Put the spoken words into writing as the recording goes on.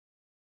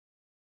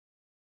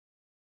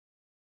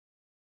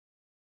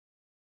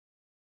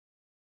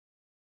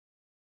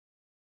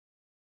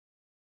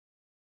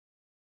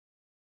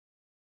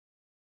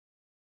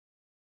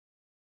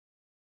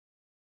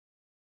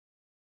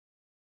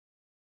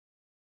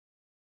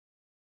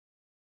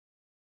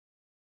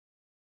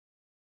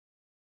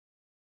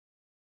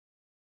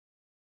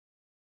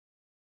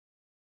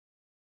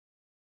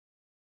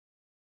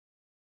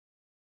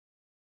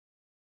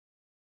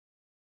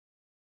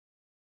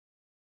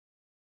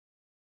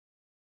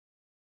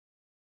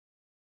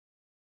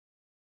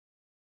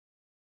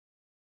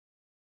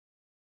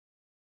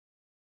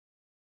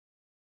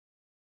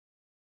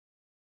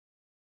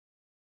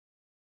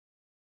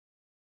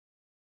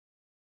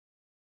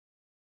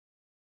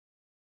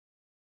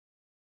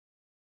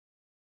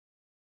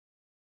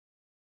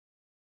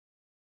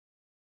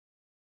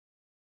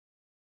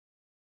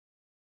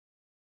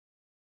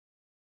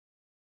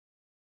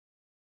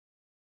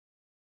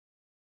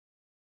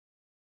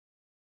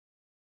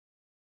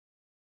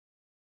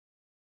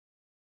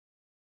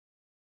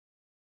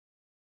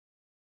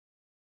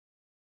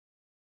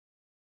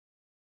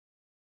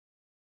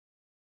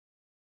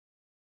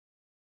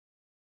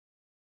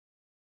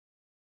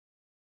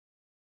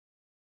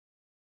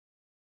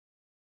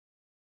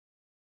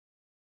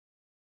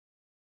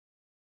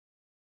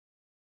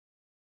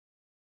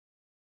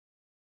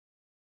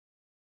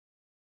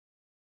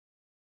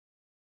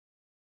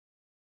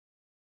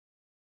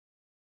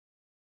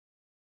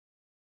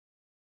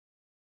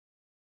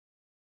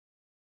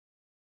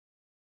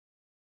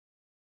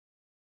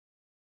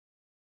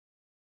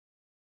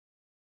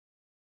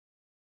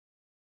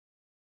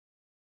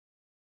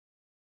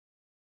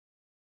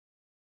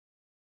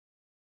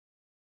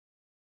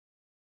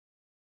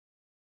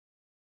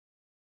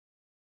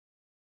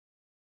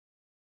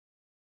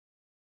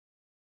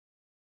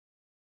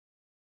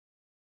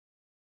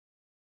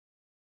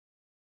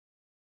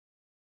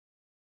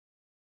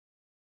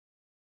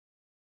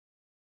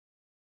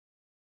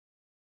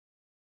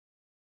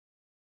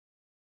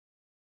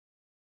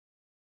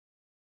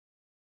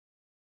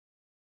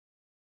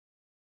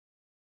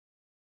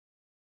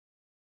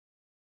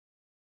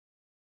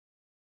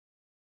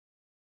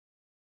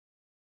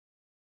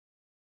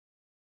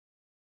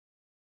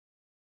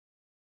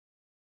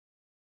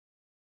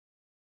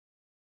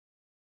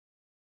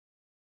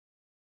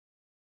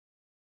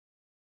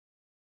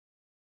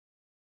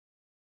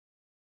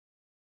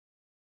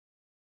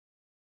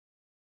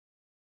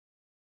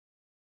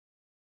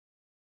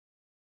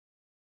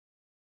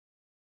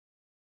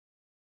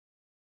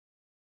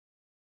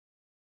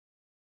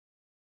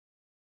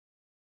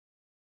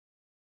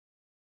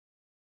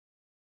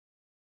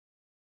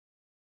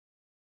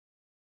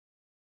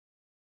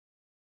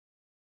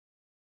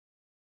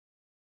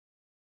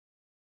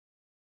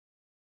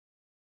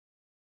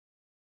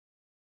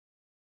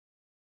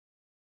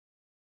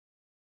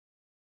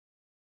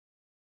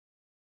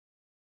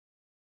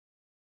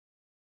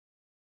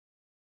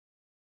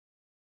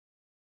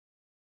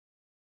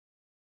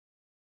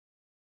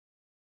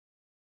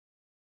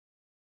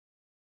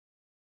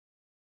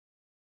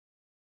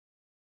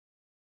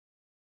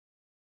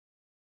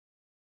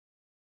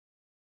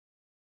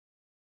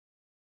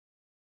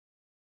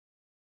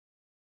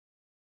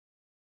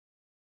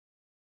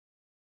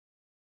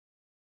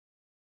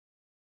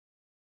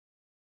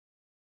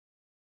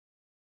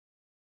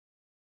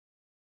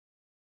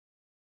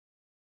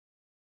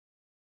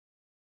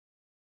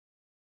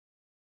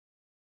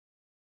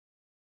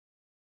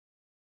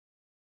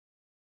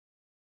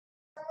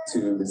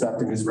to this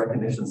afternoon's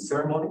recognition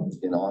ceremony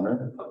in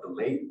honor of the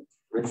late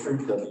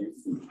Richard W.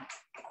 Fee.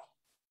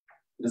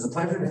 It is a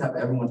pleasure to have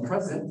everyone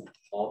present,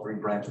 all three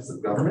branches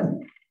of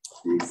government,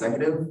 the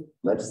executive,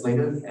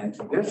 legislative, and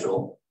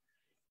judicial,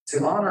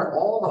 to honor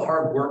all the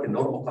hard work and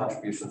notable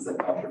contributions that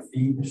Dr.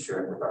 Fee has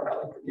shared with our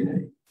Valley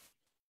community.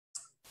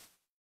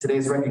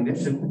 Today's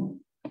recognition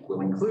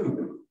will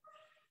include,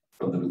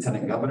 from the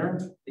Lieutenant Governor,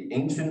 the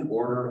Ancient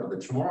Order of the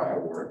Chamorri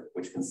Award,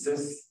 which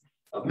consists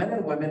of men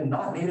and women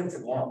not native to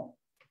Guam,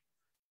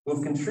 who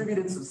have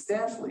contributed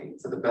substantially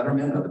to the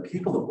betterment of the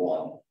people of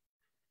Guam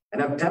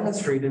and have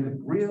demonstrated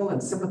real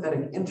and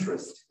sympathetic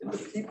interest in the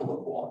people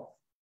of Guam,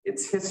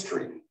 its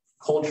history,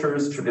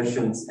 cultures,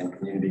 traditions, and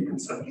community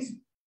concerns.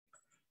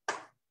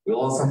 We'll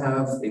also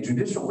have a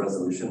judicial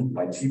resolution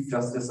by Chief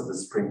Justice of the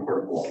Supreme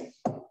Court of Guam.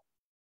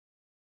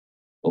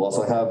 We'll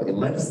also have a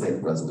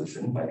legislative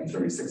resolution by the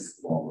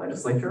 36th Guam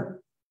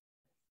Legislature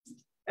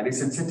and a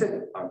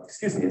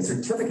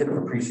certificate of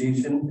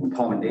appreciation and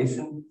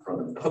commendation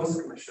from the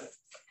Post Commission.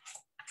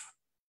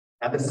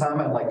 At this time,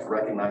 I'd like to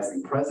recognize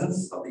the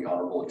presence of the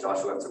Honorable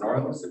Joshua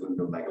Tenorio,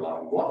 Segundo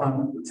Magalang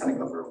Guam, Lieutenant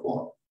Governor of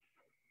Guam.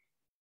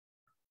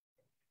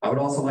 I would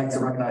also like to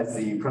recognize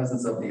the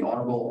presence of the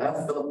Honorable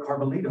F. Philip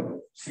Carbolito,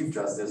 Chief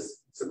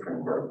Justice,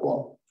 Supreme Court of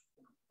Guam.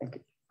 Thank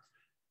you.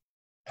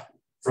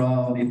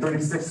 From the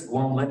 36th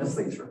Guam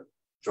Legislature,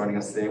 joining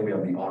us today, we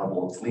have the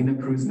Honorable Talina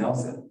Cruz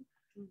Nelson,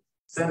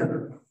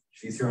 Senator.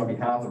 She's here on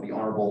behalf of the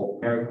Honorable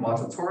Mary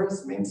Camacho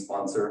Torres, main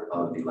sponsor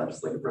of the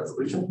legislative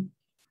resolution,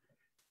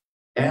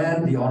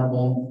 and the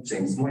Honorable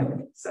James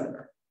Moylan,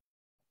 Senator.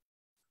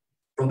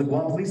 From the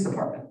Guam Police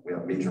Department, we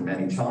have Major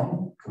Manny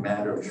Chong,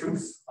 Commander of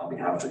Troops, on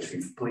behalf of the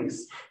Chief of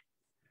Police.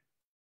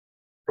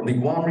 From the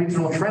Guam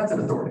Regional Transit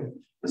Authority,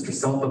 Mr.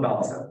 Selfa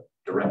Balta,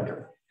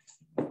 Director.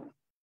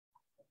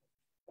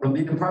 From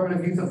the Department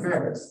of Youth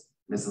Affairs,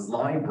 Mrs.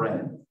 Lonnie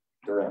Brennan,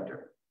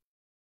 Director.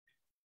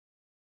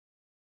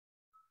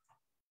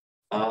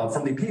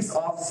 From the Peace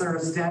Officer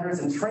Standards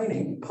and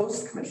Training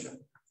Post Commission,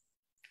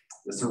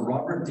 Mr.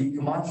 Robert D.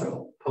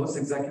 Camacho, Post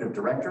Executive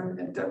Director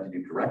and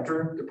Deputy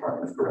Director,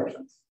 Department of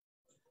Corrections.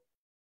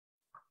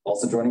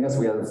 Also joining us,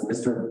 we have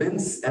Mr.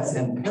 Vince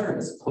S.N.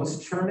 Perez,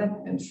 Post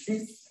Chairman and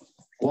Chief,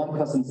 Guam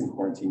Customs and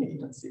Quarantine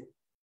Agency.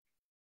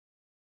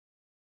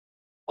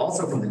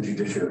 Also from the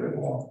Judiciary of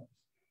Guam,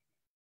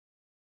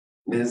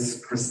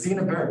 Ms.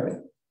 Christina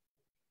Barrett,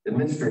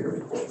 Administrator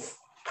of Court.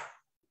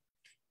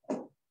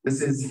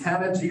 Mrs.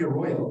 Hannah G.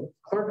 Arroyo,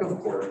 Clerk of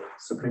Court,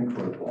 Supreme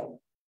Court of Guam.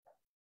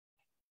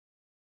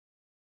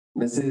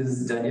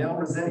 Mrs. Danielle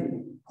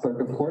Rossetti, Clerk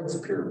of Court,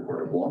 Superior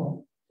Court of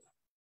Guam.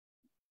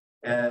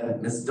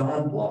 And Ms.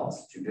 Dawn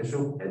Bloss,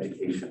 Judicial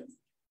Education.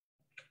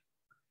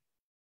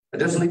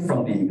 Additionally,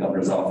 from the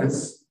Governor's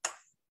Office,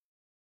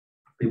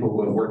 people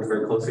who have worked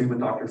very closely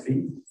with Dr.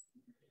 Fee,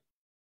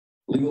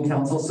 Legal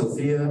Counsel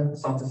Sophia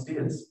Santos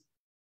Diaz.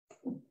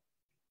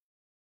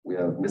 We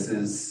have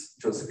Mrs.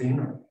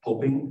 Josephine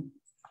Poping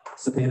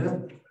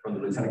Cepeda from the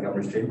Lieutenant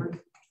Governor's Chamber,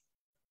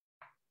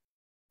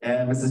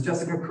 and Mrs.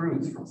 Jessica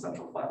Cruz from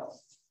Central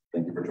Files.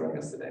 Thank you for joining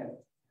us today.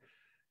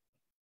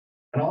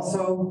 And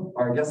also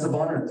our guest of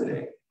honor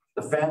today,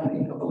 the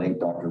family of the late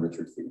Dr.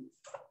 Richard Fee.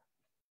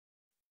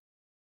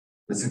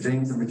 Mr.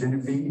 James and Virginia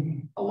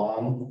Fee,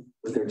 along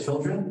with their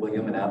children,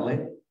 William and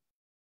Adelaide,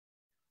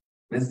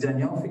 Ms.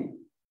 Danielle Fee,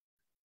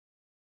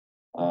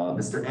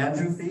 Mr.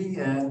 Andrew Fee,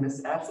 and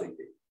Ms. Ashley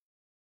Fee.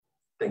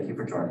 Thank you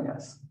for joining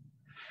us.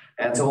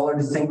 And to all our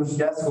distinguished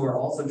guests who are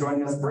also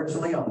joining us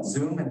virtually on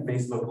Zoom and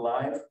Facebook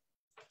Live,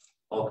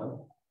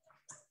 welcome.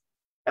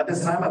 At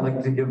this time, I'd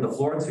like to give the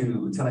floor to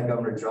Lieutenant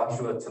Governor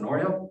Joshua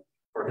Tenorio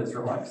for his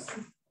remarks.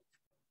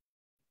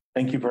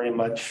 Thank you very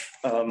much.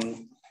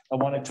 I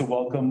wanted to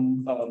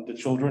welcome the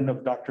children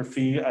of Dr.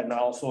 Fee, and I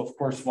also, of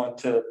course, want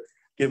to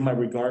give my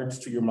regards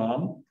to your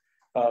mom,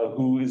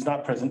 who is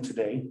not present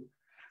today.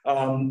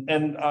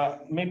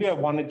 Maybe I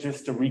wanted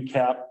just to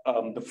recap.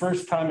 The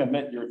first time I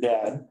met your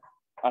dad,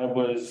 I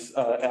was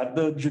at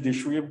the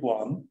Judiciary of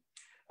Guam.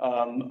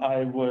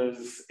 I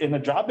was in a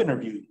job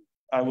interview.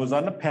 I was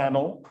on a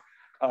panel,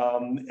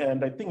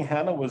 and I think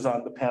Hannah was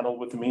on the panel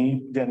with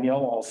me,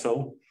 Danielle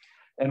also.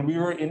 And we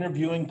were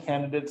interviewing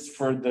candidates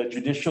for the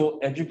judicial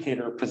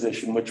educator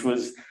position, which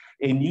was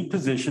a new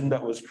position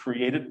that was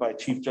created by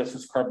Chief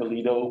Justice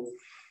Carbolito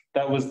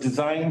that was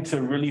designed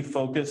to really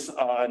focus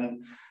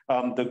on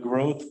the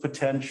growth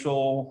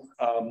potential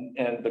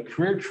and the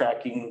career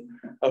tracking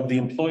of the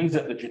employees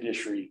at the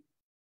judiciary.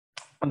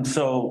 And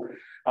so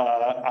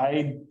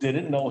I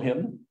didn't know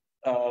him.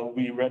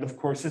 We read, of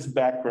course, his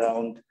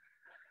background.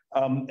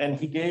 And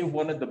he gave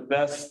one of the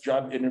best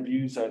job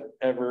interviews I've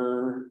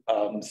ever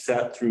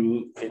sat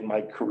through in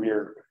my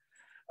career.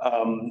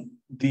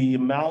 The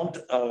amount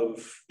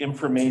of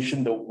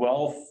information, the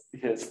wealth,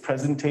 his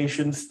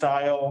presentation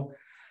style,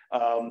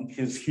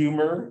 his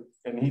humor,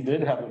 and he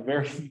did have a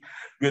very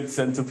good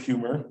sense of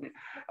humor.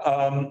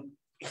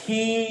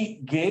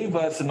 He gave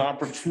us an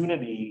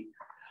opportunity.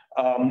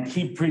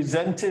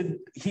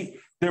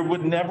 There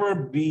would never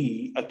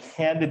be a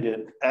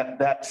candidate at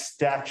that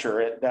stature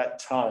at that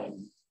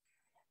time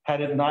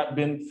had it not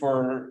been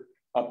for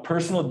a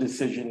personal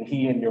decision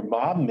he and your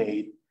mom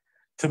made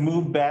to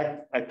move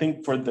back, I think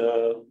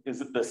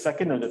is it the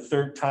second or the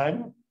third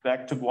time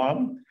back to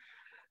Guam,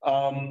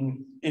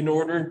 in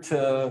order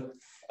to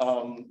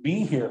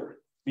be here,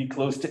 be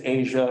close to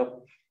Asia,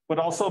 but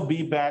also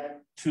be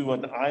back to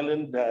an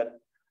island that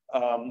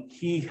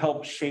he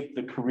helped shape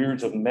the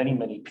careers of many,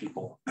 many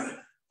people.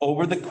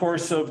 Over the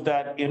course of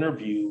that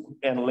interview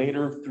and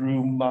later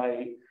through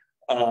my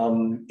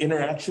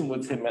interaction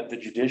with him at the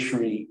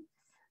judiciary,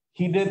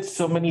 he did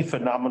so many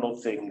phenomenal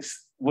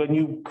things. When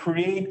you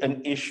create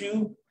an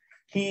issue,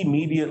 he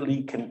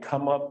immediately can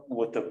come up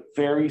with a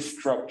very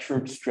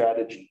structured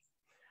strategy.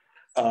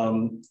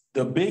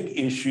 The big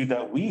issue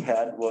that we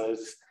had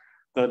was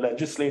the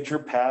legislature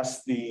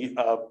passed the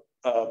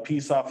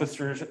Peace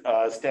Officers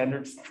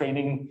Standards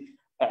Training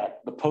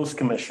Act, the Post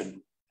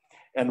Commission.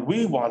 And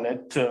we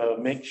wanted to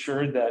make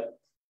sure that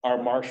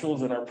our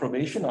marshals and our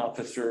probation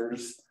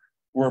officers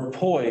were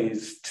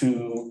poised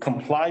to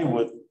comply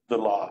with the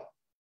law.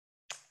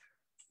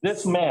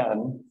 This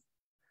man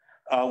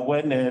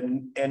went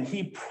in and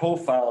he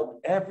profiled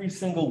every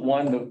single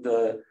one of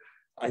the,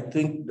 I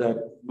think that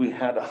we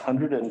had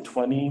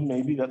 120,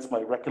 maybe that's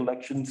my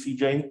recollection,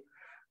 CJ,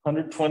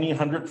 120,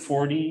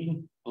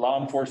 140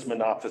 law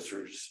enforcement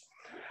officers.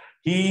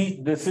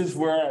 This is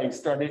where I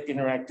started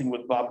interacting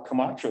with Bob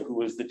Camacho, who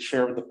was the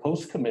chair of the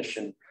Post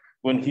Commission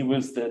when he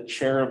was the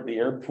chair of the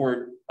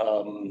airport,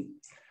 when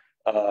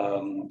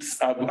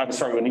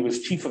he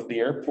was chief of the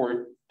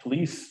airport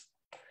police.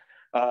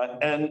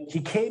 And he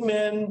came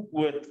in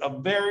with a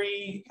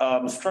very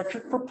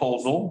structured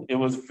proposal. It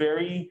was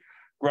very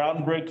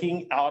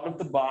groundbreaking, out of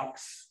the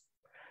box.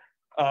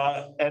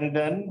 And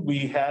then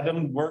we had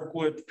him work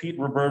with Pete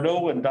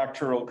Roberto and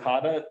Dr.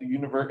 Okada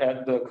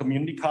at the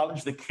community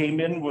college that came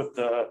in with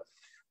the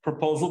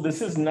proposal.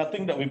 This is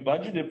nothing that we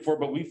budgeted for,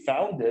 but we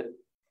found it.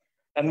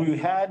 And we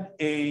had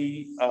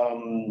a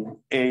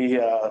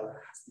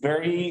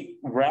very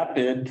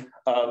rapid,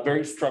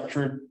 very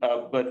structured,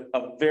 but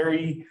a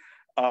very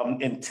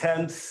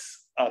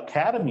intense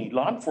academy,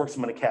 law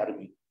enforcement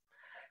academy,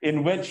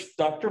 in which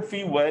Dr.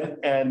 Fee went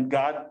and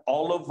got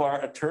all of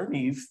our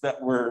attorneys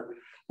that were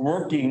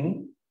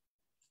working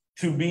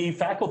to be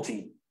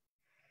faculty.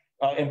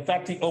 In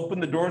fact, he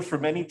opened the doors for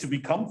many to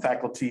become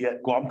faculty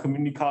at Guam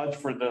Community College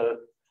for the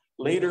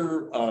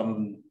later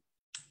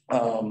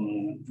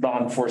law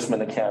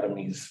enforcement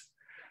academies.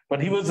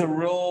 But he was a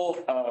real,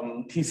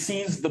 he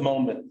seized the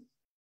moment.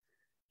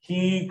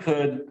 He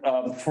could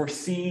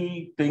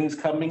foresee things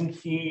coming.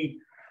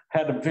 He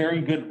had a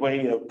very good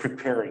way of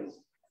preparing.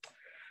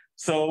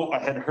 So I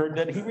had heard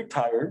that he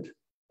retired.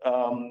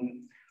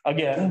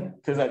 Again,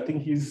 because I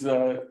think he's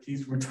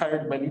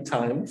retired many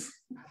times.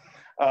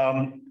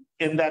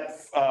 In that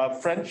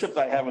friendship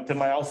I have with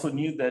him, I also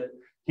knew that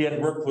he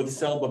had worked with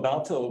Selva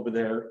Balta over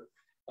there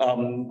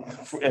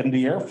in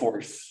the Air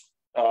Force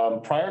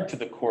prior to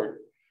the court,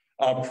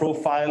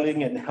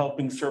 profiling and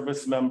helping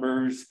service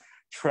members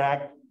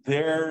track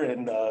their,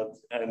 and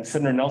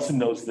Senator Nelson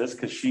knows this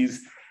because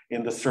she's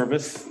in the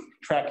service,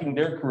 tracking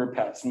their career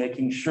paths,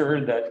 making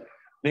sure that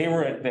they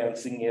were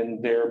advancing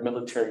in their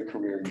military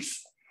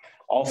careers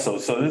also.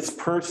 So this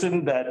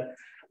person that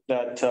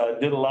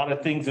did a lot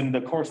of things. In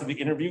the course of the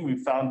interview, we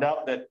found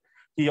out that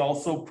he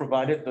also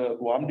provided the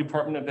Guam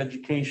Department of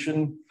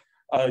Education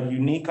a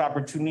unique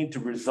opportunity to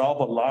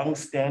resolve a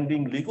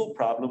long-standing legal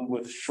problem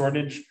with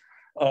shortage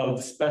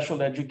of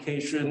special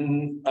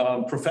education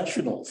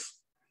professionals.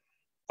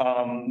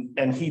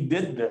 And he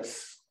did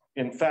this.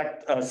 In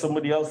fact,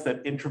 somebody else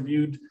that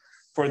interviewed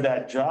for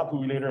that job who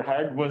we later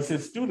hired was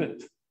his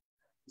student.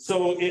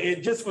 So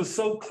it just was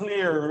so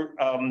clear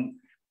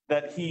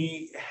that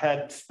he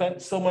had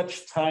spent so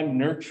much time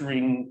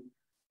nurturing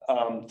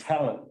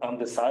talent on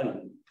this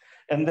island.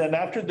 And then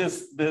after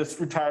this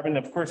retirement,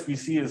 of course, we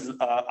see his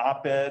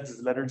op-eds,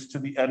 his letters to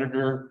the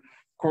editor.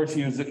 Of course,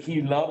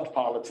 he loved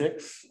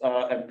politics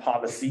and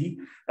policy,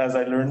 as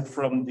I learned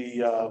from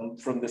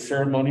the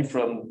ceremony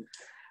from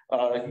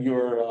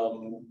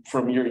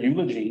your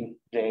eulogy,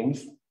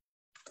 James.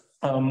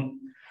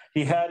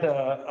 He had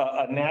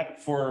a knack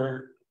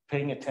for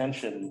paying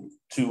attention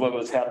to what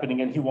was happening,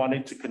 and he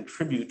wanted to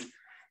contribute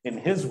in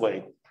his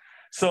way.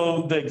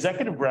 So the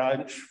executive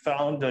branch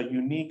found a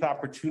unique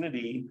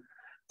opportunity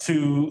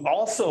to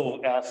also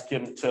ask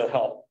him to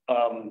help.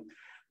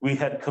 We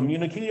had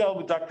communicated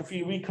with Dr.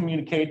 Fee, we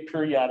communicate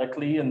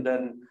periodically, and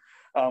then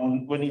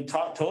when he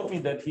told me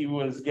that he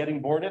was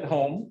getting bored at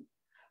home,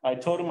 I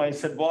told him, I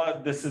said, well,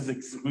 I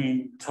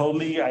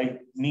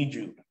need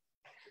you.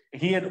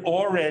 He had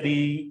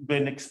already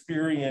been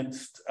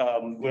experienced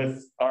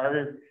with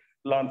our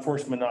law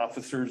enforcement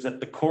officers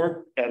at the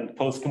court and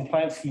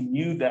post-compliance. He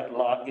knew that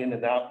law in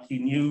and out. He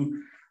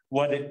knew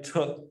what it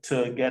took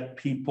to get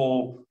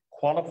people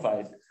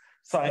qualified.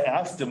 So I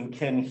asked him,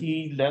 can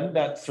he lend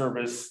that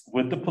service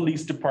with the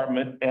police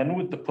department and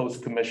with the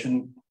post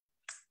commission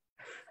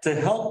to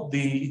help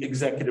the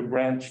executive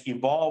branch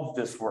evolve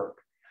this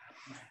work?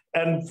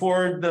 And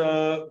for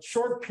the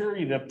short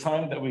period of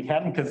time that we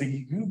had him, because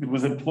he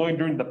was employed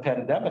during the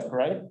pandemic,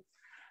 right?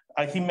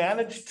 He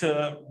managed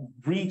to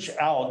reach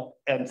out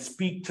and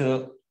speak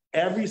to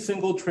every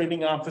single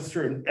training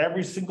officer in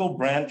every single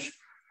branch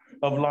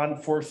of law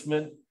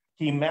enforcement.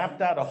 He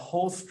mapped out a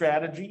whole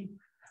strategy.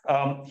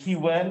 He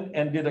went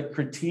and did a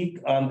critique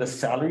on the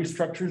salary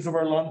structures of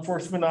our law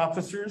enforcement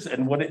officers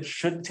and what it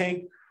should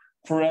take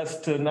for us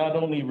to not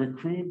only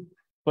recruit,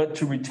 but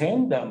to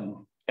retain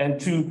them and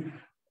to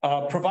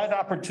provide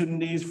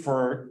opportunities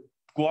for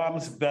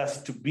Guam's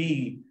best to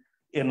be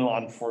in law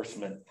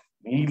enforcement.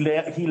 He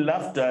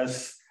left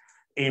us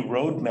a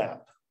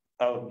roadmap,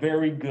 a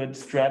very good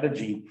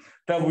strategy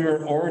that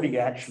we're already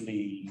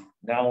actually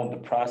now in the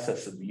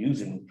process of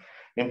using.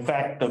 In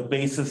fact, the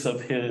basis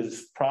of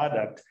his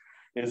product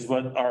is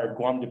what our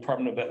Guam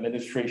Department of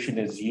Administration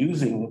is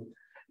using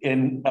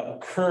in a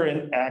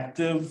current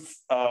active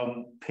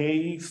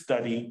pay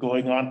study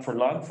going on for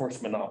law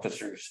enforcement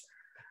officers,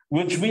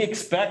 which we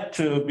expect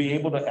to be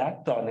able to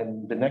act on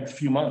in the next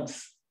few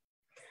months.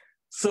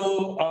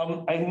 So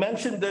I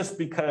mentioned this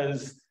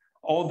because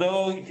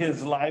although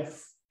his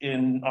life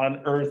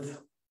on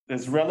Earth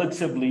is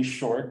relatively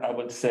short, I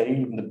would say,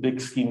 in the big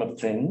scheme of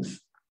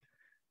things,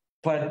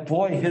 but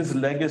boy, his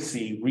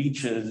legacy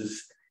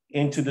reaches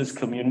into this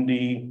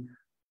community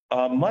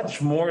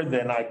much more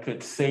than I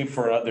could say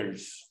for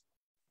others.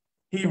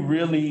 He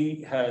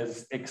really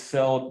has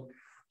excelled.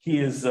 He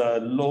is a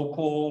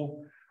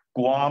local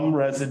Guam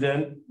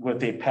resident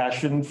with a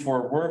passion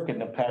for work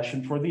and a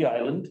passion for the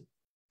island.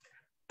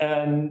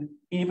 And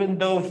even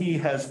though he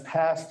has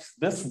passed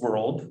this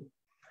world,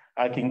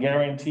 I can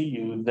guarantee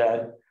you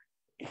that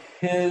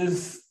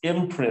his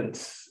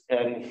imprints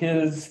and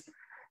his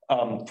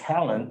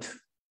talent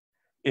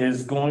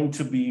is going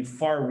to be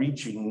far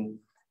reaching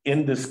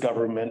in this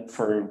government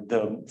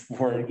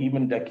for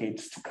even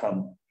decades to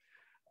come.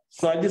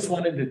 So I just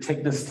wanted to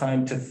take this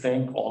time to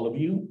thank all of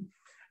you.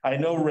 I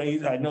know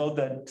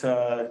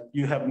that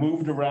you have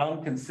moved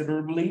around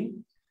considerably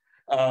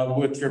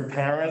with your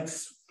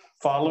parents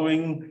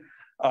following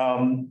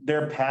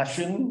their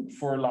passion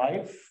for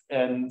life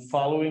and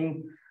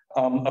following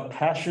a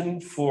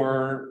passion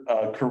for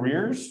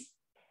careers.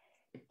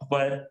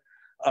 But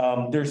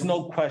there's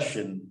no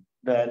question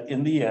that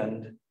in the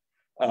end,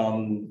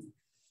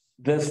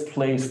 this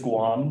place,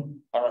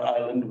 Guam, our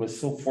island, was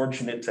so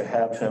fortunate to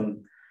have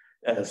him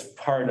as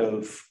part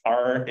of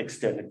our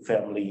extended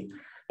family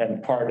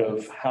and part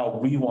of how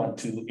we want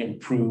to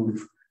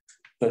improve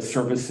the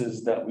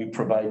services that we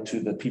provide to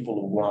the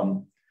people of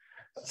Guam.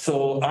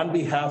 So on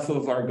behalf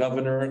of our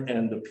governor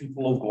and the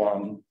people of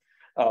Guam,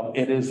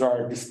 it is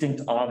our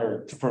distinct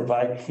honor to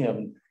provide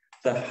him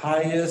the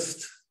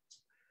highest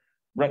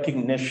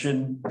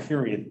recognition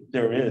period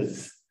there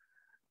is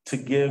to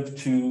give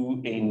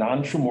to a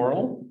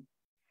non-Chamorro.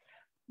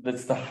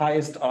 That's the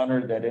highest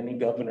honor that any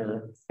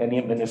governor, any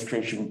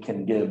administration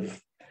can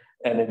give.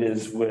 And it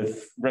is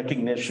with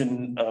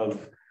recognition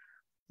of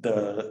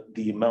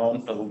the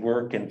amount of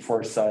work and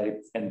foresight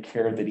and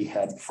care that he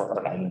had for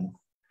our island.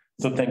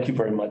 So thank you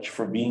very much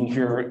for being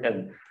here,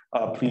 and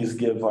please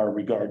give our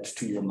regards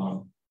to your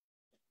mom.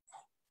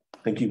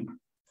 Thank you.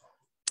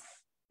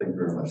 Thank you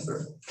very much,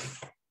 sir.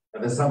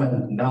 At this time,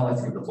 I'd now like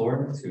to give the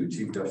floor to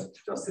Chief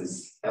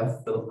Justice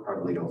F. Philip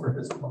Carlito for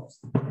his remarks.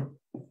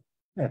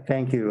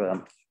 Thank you. Is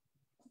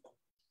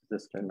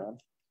this turned on?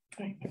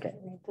 Okay.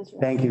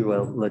 Thank you,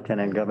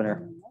 Lieutenant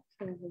Governor.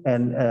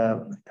 And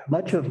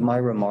much of my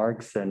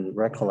remarks and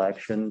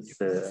recollections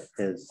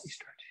is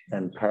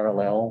in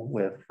parallel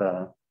with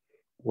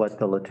what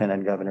the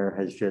Lieutenant Governor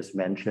has just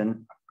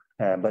mentioned.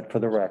 But for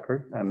the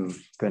record, I'm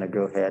going to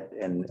go ahead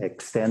and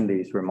extend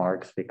these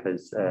remarks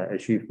because,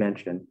 as you've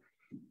mentioned,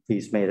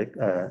 he's made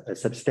a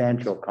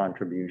substantial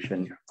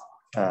contribution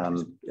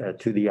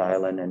to the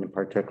island, and in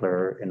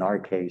particular, in our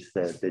case,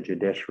 the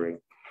judiciary.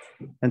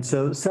 And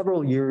so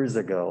several years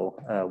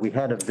ago, we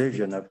had a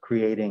vision of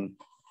creating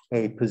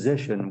a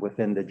position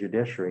within the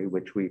judiciary,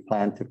 which we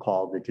plan to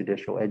call the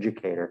judicial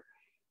educator.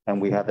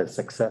 And we have a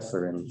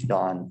successor in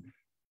Don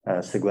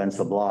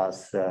Seguenza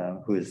Blas,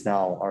 who is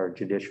now our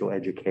judicial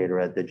educator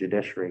at the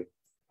judiciary.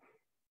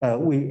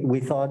 We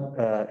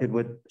thought it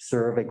would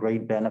serve a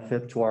great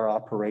benefit to our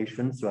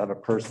operations to have a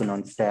person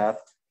on staff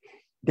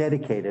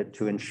dedicated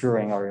to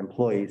ensuring our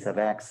employees have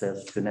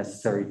access to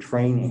necessary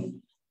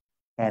training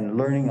and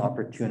learning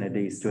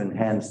opportunities to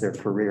enhance their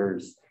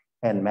careers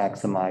and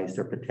maximize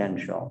their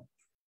potential.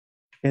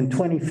 In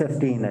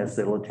 2015, as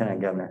the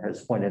Lieutenant Governor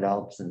has pointed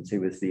out, since he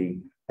was the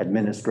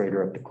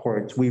administrator of the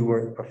courts, we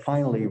were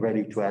finally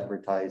ready to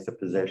advertise the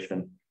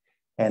position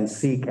and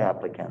seek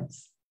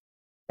applicants.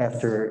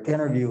 After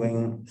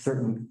interviewing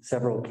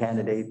several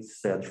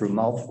candidates through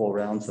multiple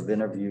rounds of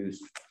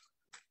interviews,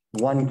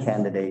 one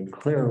candidate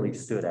clearly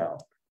stood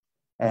out.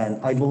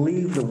 And I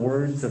believe the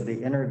words of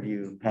the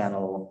interview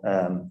panel,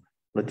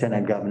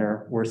 Lieutenant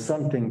Governor, were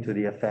something to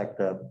the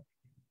effect of,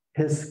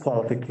 his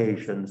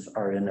qualifications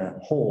are in a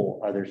whole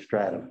other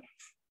stratum,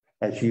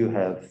 as you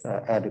have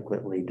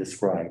adequately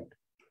described.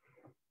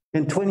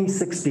 In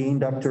 2016,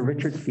 Dr.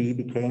 Richard Fee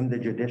became the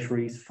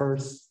judiciary's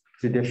first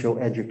judicial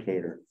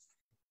educator.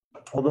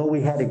 Although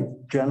we had a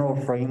general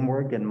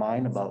framework in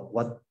mind about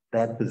what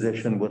that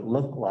position would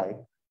look like,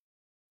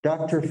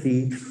 Dr.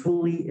 Fee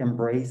truly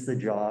embraced the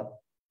job,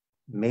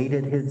 made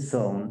it his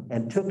own,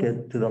 and took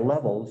it to the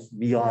levels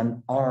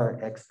beyond our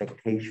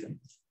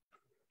expectations.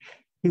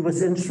 He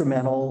was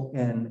instrumental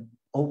in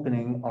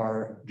opening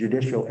our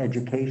Judicial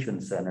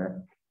Education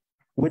Center,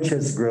 which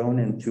has grown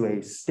into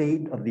a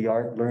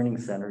state-of-the-art learning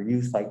center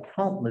used by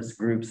countless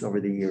groups over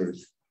the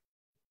years,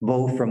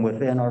 both from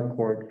within our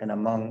court and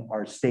among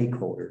our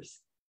stakeholders,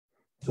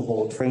 to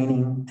hold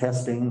training,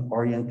 testing,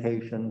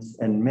 orientations,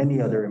 and many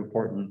other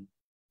important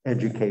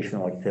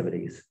educational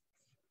activities.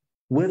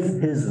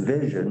 With his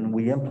vision,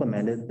 we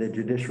implemented the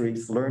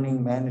judiciary's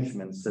learning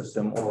management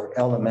system, or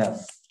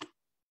LMS,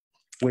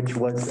 which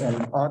was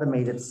an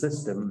automated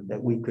system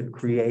that we could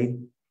create,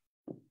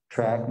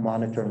 track,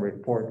 monitor, and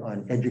report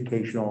on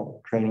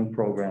educational training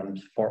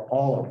programs for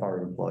all of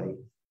our employees.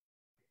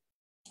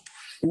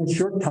 In a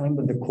short time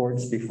with the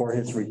courts before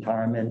his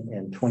retirement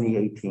in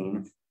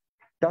 2018,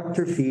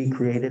 Dr. Fee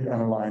created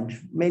and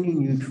launched many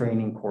new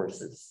training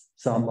courses,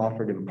 some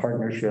offered in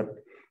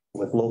partnership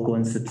with local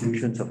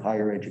institutions of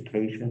higher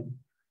education,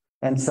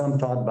 and some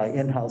taught by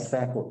in-house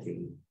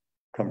faculty,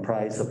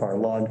 comprised of our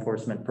law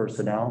enforcement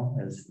personnel,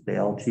 as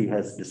the LT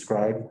has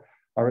described,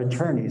 our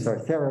attorneys, our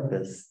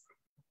therapists,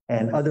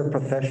 and other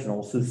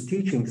professionals whose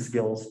teaching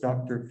skills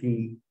Dr.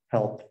 Fee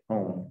helped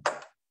hone.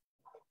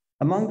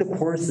 Among the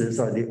courses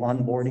are the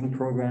onboarding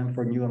program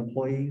for new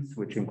employees,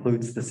 which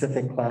includes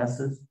specific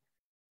classes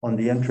on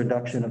the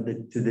introduction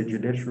to the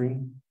judiciary,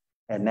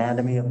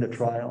 anatomy of the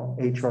trial,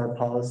 HR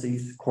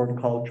policies, court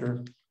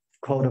culture,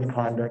 code of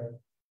conduct,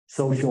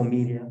 social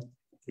media,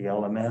 the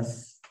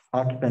LMS,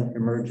 occupant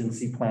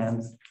emergency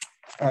plans,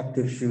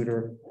 active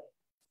shooter,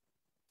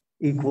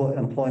 Equal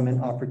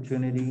Employment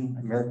Opportunity,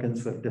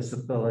 Americans with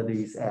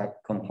Disabilities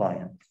Act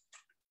compliance.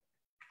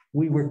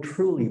 We were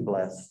truly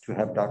blessed to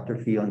have Dr.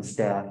 Fee on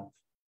staff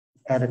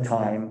at a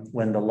time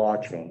when the law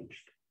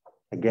changed,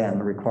 again,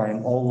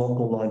 requiring all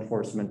local law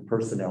enforcement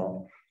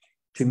personnel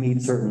to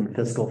meet certain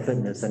fiscal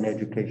fitness and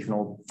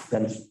educational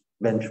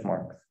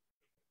benchmarks.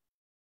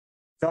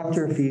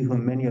 Dr. Fee,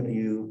 whom many of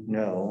you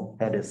know,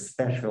 had a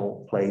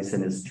special place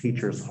in his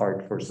teacher's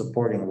heart for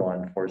supporting law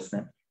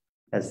enforcement,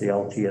 as the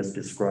LT has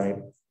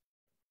described,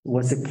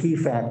 was a key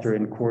factor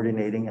in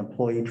coordinating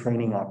employee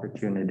training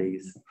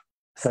opportunities,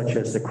 such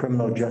as the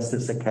Criminal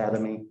Justice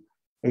Academy,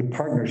 a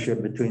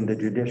partnership between the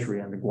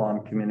judiciary and the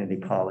Guam Community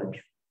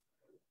College,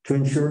 to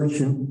ensure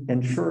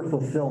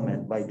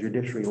fulfillment by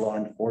judiciary law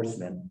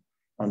enforcement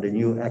on the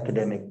new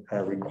academic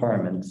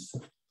requirements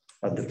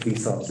of the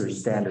Peace Officers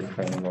Standard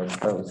Training, or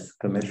POST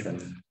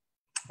Commission,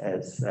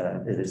 as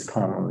it is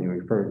commonly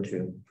referred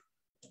to.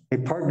 A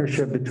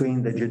partnership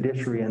between the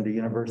judiciary and the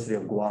University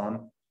of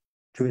Guam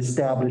to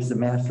establish the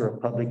Master of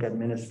Public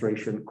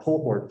Administration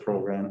cohort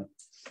program,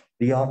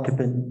 the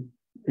occupant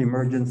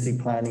emergency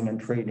planning and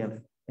training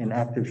in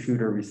active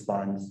shooter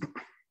response,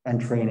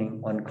 and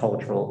training on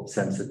cultural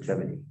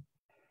sensitivity.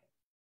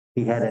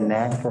 He had a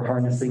knack for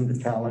harnessing the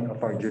talent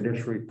of our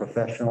judiciary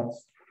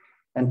professionals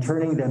and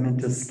turning them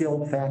into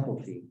skilled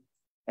faculty.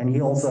 And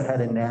he also had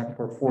a knack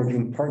for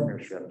forging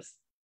partnerships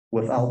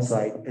with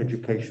outside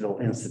educational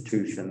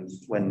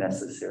institutions when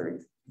necessary.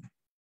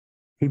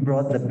 He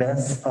brought the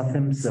best of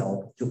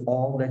himself to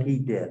all that he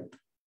did,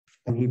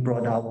 and he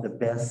brought out the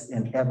best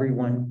in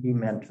everyone he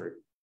mentored,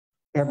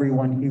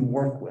 everyone he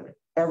worked with,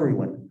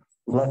 everyone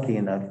lucky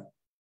enough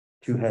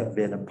to have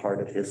been a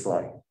part of his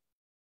life.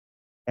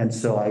 And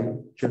so I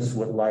just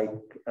would like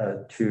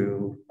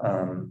to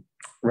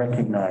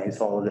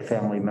recognize all of the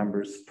family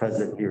members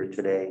present here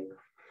today.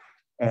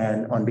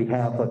 And on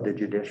behalf of the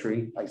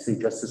judiciary, I see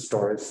Justice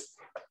Torres,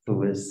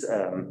 who is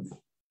on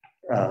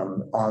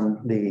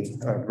the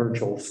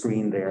virtual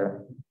screen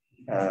there.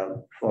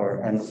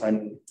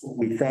 And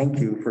we thank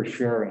you for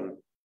sharing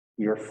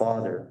your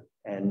father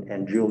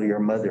and Julie, your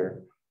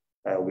mother.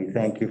 We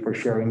thank you for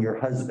sharing your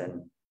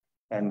husband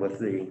and with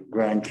the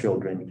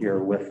grandchildren here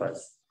with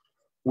us.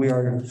 We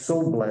are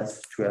so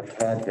blessed to have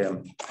had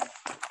him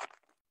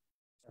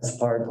as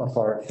part of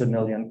our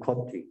familial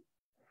Kopti.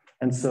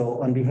 And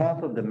so on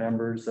behalf of the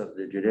members of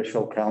the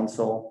Judicial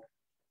Council,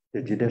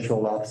 the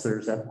judicial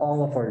officers, and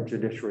all of our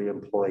judiciary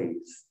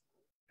employees,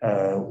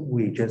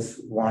 we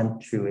just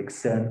want to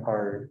extend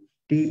our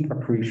deep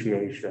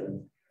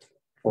appreciation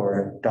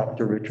for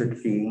Dr. Richard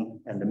Fee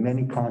and the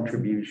many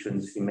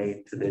contributions he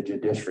made to the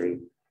judiciary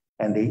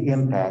and the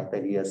impact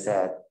that he has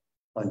had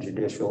on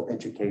judicial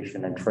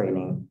education and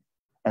training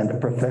and the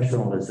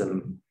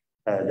professionalism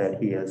that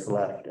he has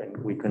left and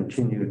we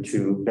continue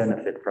to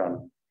benefit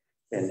from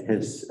in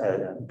his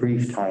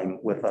brief time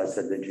with us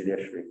at the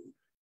judiciary.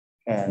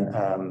 And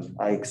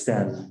I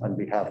extend on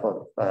behalf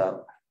of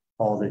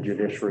all the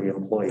judiciary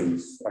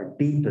employees our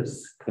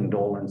deepest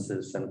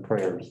condolences and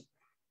prayers.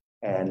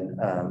 And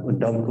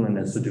Undamkulan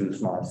and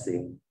Sedus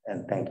Masi,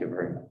 and thank you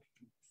very much.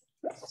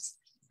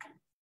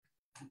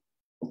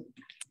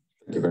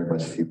 Thank you very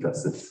much, Chief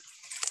Justice.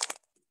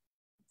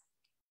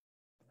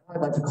 I'd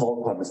like to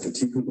call upon Mr.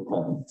 Tiku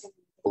Luhan,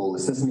 who will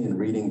assist me in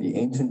reading the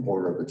Ancient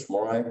Order of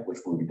Chamorri, which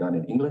will be done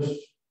in English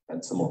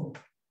and Samoan.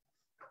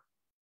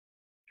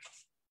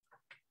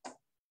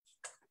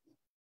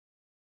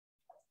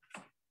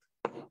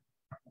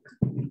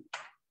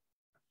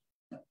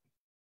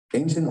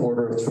 Ancient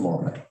Order of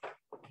Chamorri,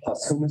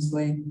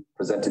 posthumously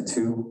presented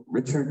to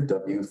Richard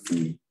W.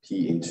 Fee,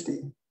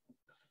 Ph.D.,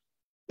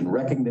 in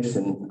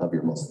recognition of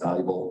your most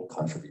valuable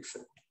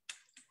contribution.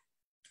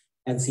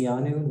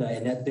 Anciano na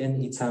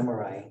inetbin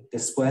itamorai,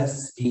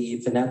 después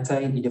de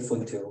venata y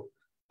defunto,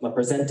 me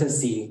presenta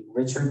si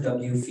Richard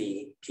W.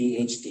 Fee,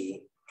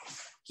 Ph.D.,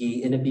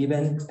 que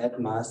inabiben et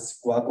mas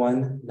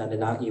guaguan na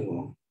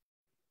nanaimu.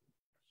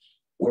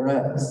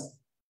 Whereas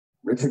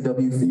Richard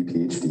W. Fee,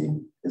 Ph.D.,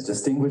 is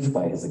distinguished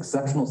by his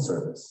exceptional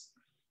service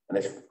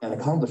and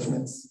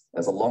accomplishments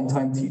as a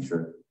longtime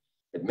teacher,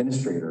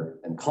 administrator,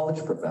 and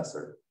college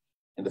professor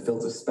in the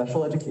fields of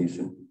special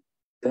education,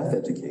 deaf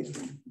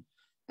education,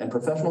 and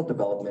professional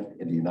development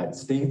in the United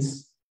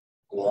States,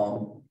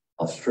 Guam,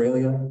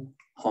 Australia,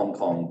 Hong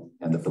Kong,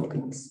 and the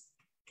Philippines.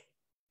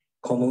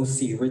 Como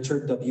si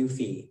Richard W.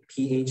 Fee,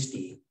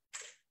 Ph.D.,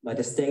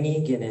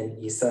 madastengi ginin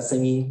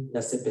isasangi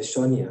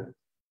nasipishonia,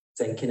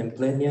 zen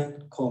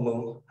kinempleña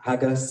como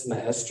hagas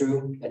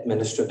maestro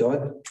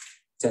administrador,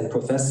 zen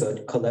profesor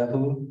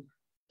colehu,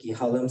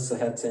 gihalam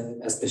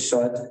suhetin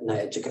especial na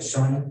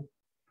educación,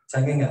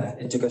 tanganga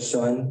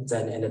educación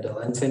zen en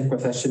adelanten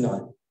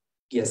profesional,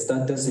 y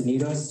Estados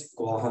Unidos,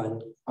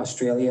 Guam,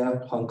 Australia,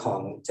 Hong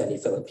Kong, and the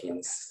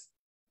Philippines.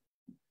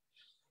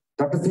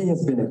 Dr. Fee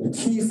has been a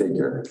key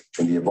figure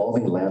in the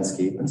evolving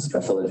landscape in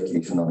special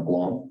education on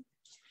Guam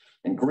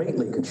and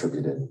greatly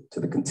contributed to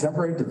the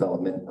contemporary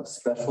development of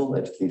special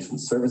education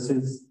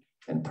services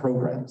and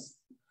programs,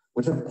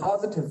 which have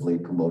positively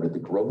promoted the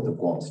growth of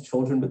Guam's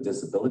children with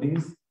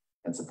disabilities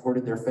and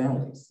supported their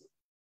families.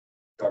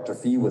 Dr.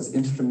 Fee was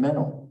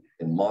instrumental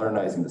in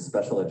modernizing the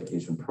special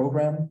education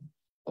program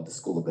of the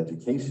School of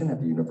Education at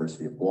the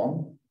University of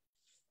Guam,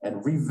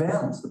 and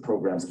revamped the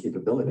program's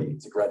capability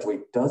to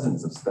graduate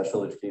dozens of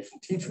special education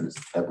teachers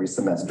every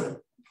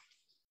semester,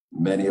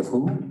 many of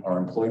whom are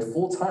employed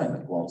full-time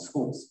at Guam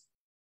schools.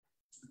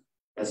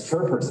 As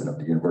chairperson of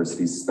the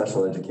university's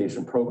special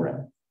education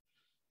program,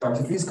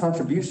 Dr. Fee's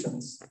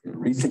contributions in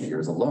recent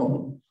years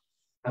alone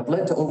have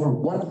led to over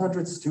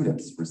 100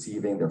 students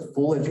receiving their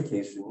full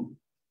education,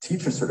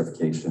 teacher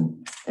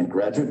certification, and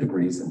graduate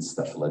degrees in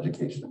special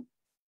education.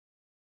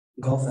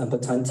 Golf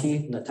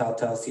importanti na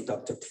tawtaw si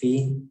Dr.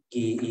 Fee,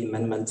 gi I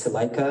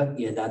manmantilaika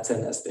I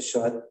natin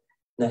especial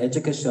na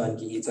edukasyon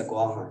gi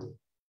itagwahan.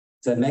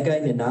 Sa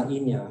megay ni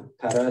nainya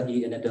para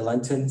I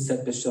inadelanten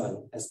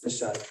setbasyon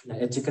especial na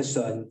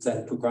edukasyon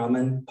sa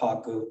programan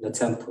pagu na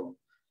tempo.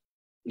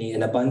 Ni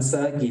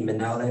inabansa gi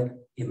manalig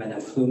I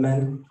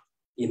manampuman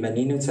I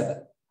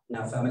maninutet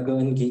na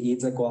famagun gi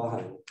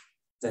itagwahan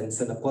sa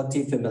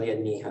sinapoti familia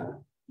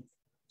niha.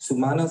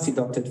 Sumano si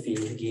Dr.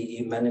 Fee gi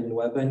I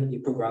mananueban I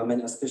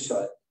programan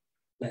especial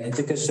na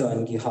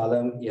edukasyon gi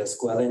halam I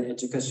eskwelahan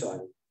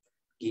edukasyon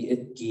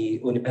gi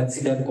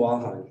Universidad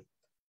Guahan.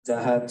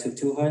 Dahil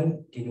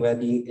tutuhan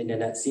dinwedi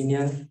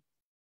inanatsinya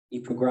I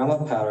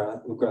programa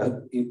para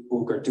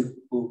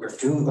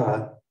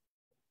ugarduha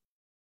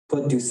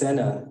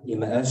podusena I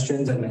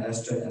maestran dan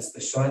maestran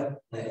especial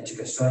na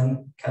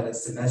edukasyon kada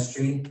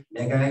semestri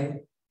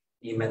negay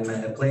I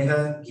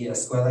manmanapleha gi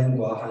eskwelahan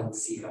Guahan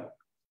siha.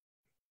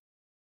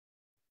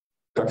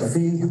 Dr.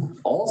 Fee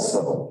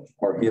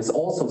he has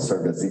also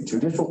served as the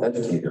judicial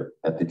educator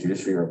at the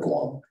Judiciary of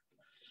Guam.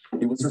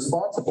 He was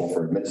responsible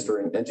for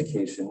administering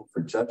education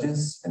for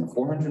judges and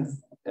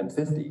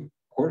 450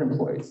 court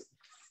employees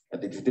at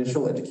the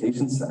Judicial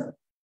Education Center,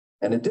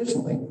 and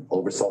additionally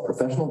oversaw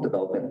professional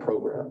development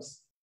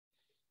programs.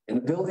 In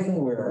a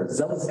building where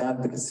zealous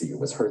advocacy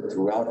was heard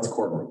throughout its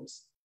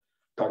courtrooms,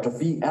 Dr.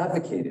 Fee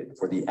advocated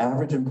for the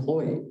average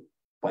employee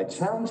by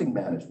challenging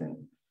management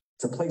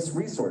to place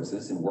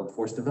resources in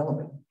workforce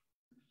development.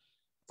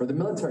 For the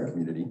military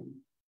community,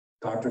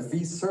 Dr.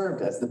 Fee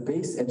served as the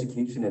base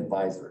education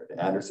advisor at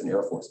Anderson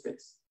Air Force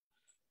Base,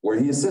 where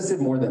he assisted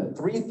more than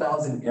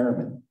 3,000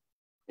 airmen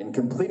in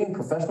completing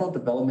professional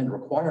development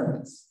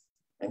requirements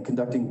and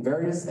conducting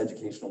various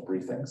educational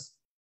briefings.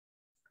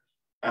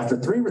 After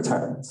 3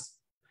 retirements,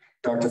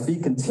 Dr. Fee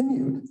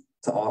continued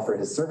to offer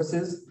his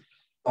services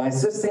by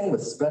assisting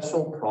with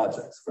special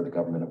projects for the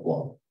government of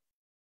Guam.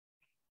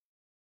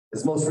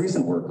 His most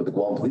recent work with the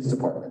Guam Police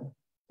Department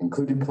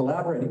included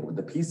collaborating with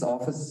the Peace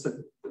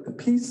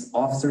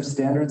Officer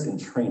Standards and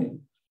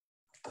Training,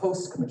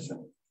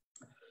 Post-Commission,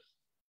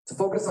 to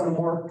focus on a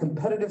more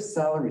competitive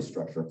salary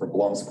structure for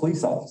Guam's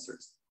police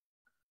officers.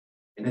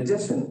 In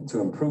addition to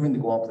improving the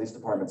Guam Police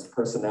Department's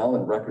personnel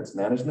and records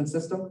management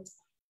system,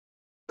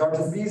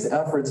 Dr. Fee's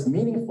efforts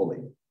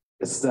meaningfully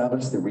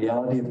established the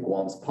reality of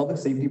Guam's public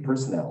safety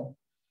personnel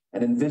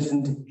and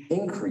envisioned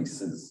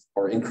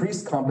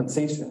increased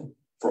compensation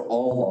for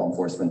all law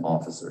enforcement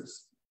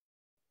officers.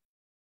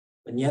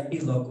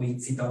 Manyapi loqui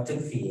si Dr.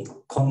 Fee,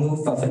 como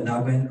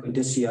fafanagan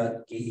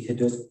judicia gi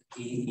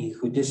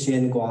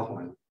judician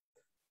Guahan.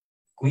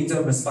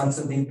 Guida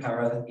responsibly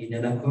para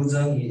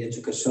inenacuzang y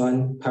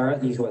educación para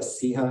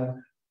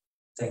ihuasiha,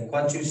 ten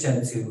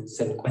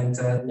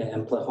 450 na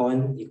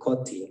emplehon y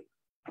koti,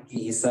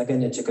 y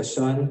isagan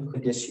educación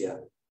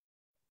judicia.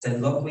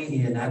 Ten lokwi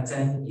y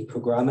enacten y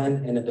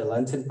programan en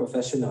adelanten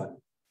profesional.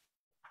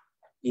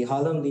 Y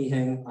halam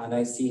liheng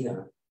anay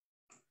sina.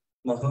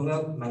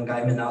 Mahungag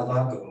mangay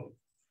manalago.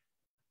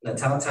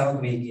 Natataw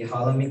gwi y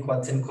halam y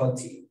kwatin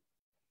koti.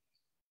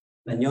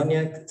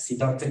 Nanyonyag si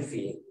Dr.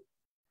 Fee.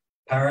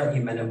 Para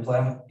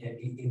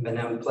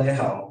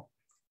imanemplejo,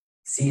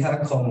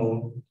 siha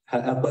como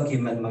haabag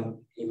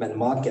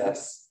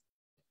imanmagas,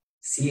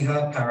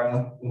 siha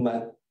para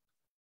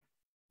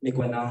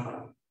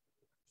migwanaha.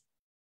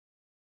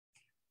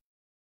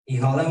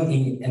 Ihalam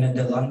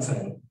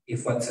inadelantan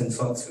ifuatan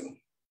sotu.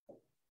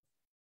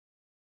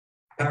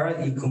 Para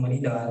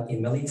comunidad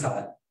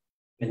militar,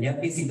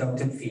 menyepi si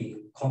Dr.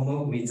 Fee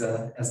como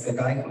vida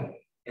espegayhon,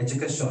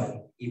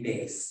 educación y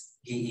base,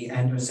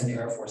 Anderson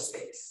Air Force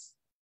Base.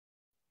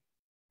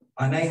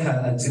 Anay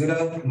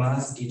ajuda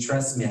mas di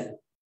transmit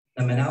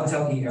na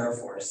manawtaw Air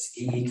Force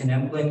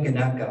kanemplan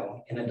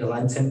ganagaw in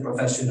adelanten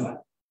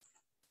profesional.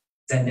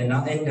 Then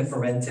ninain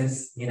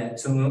diferentes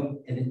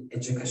ninatungog in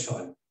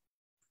educación.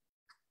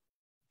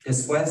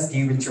 Después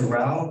de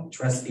retirar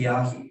tres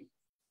viajes,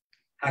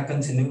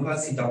 continúa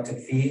si Dr.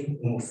 Fee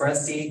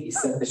ofrece y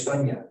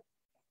servicio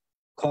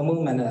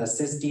como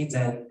mana-asisti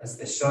den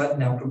especial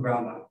na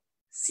programa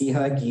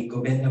siha gi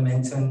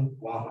gobernamentan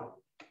Guam.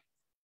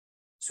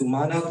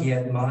 Sumano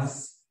giat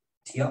mas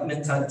tiap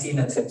mentati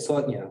na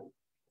tepsodnya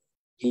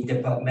i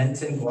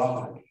departmenten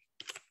Guam.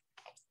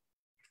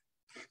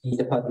 I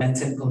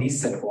departmenten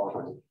polisen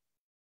Guam.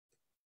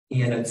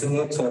 I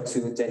anatungo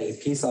totu deni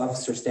Peace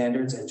Officer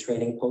Standards and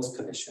Training Post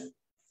Commission.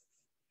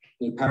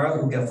 I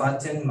para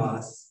ugafaten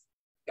mas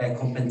kay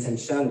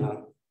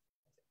kompetensyana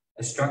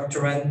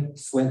structuran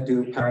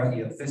sueldo para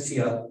i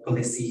oficia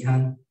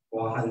polisihan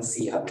Guam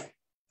siha.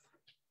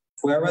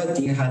 Fuera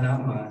di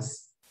hanap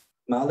mas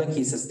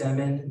malaki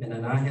sistemen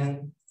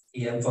menanahan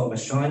y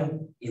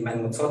información y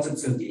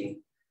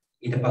manmutotutugi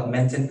y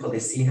departmenten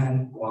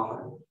polisihan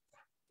Guam.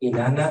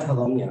 Inana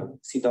alumnia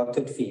si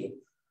Dr. Fee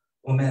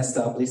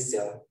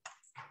establisha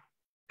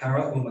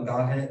para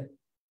umagahet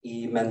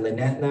y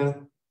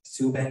manlinetna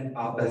suben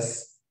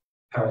abas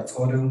para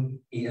todo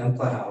y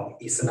empleado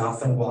y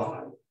sanafan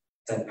Guam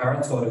dan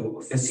para todo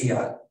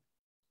oficial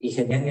y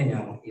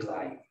hinyanyanyaw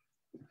ilay.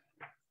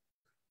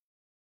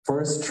 For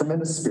his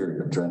tremendous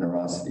spirit of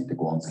generosity to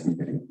Guam's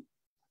community,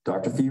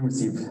 Dr. Fee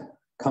received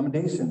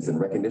commendations and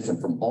recognition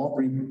from all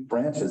three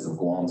branches of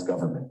Guam's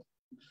government,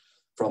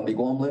 from the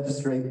Guam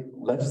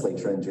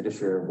legislature and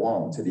judiciary of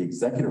Guam to the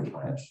executive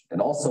branch,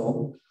 and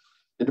also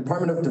the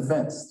Department of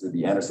Defense through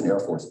the Anderson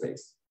Air Force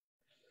Base.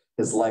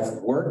 His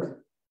life work,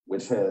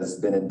 which has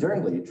been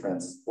enduringly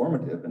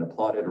transformative and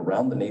applauded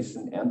around the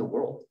nation and the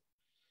world,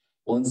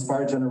 will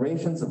inspire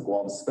generations of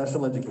Guam's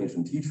special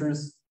education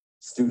teachers,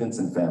 students,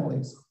 and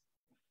families.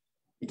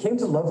 He came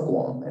to love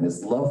Guam, and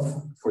his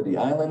love for the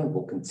island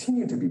will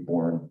continue to be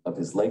born of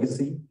his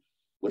legacy,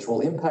 which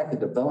will impact the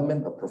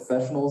development of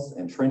professionals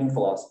and training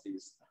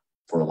philosophies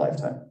for a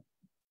lifetime.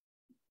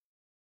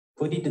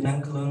 Pudi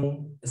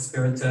dinangkulung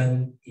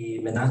espiritan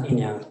y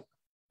menainya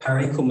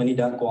para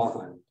comunidad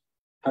Guahan,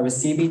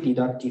 haresibi di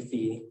Dr.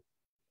 Fee,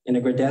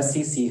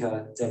 inagradeci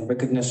siha den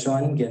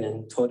recognition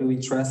ginin todo y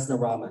tres na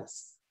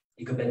ramas,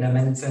 y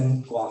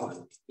gobernamentan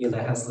Guahan, y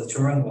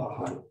legislaturan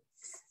Guahan,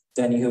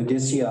 den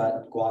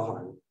judiciat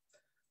Guahan.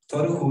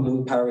 Todo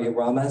hulu para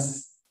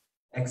ramas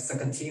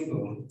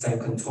executivo den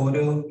con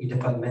todo y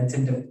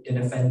departamento de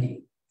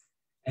defendi,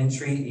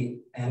 entry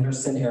y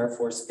Anderson Air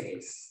Force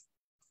Base.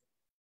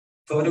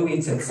 Todo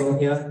y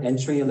tetsonia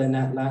entry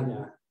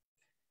lenatlatna,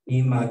 ni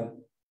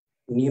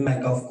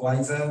Gulf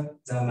Guiza,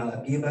 Zama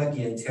Abiba,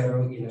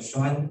 Gientero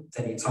Inashuan,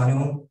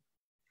 Tenitano,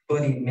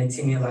 Budi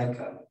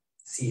Metinilaka,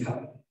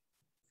 Siha.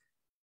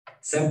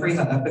 Sempre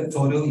ha epic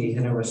todo y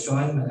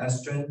generación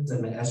maestran de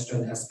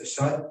maestran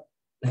especial,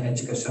 na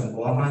educación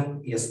Guaman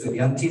y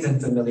estudiantes en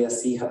familia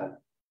Siha.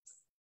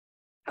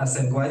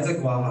 Hasen Guiza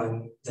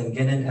Guaman, den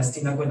genen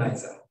estina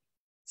Guanaiza.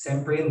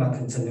 Sempre ma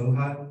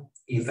continuha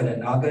y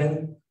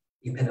fenenagan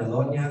y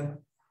penalonia,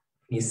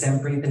 ni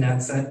sempre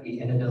penatsa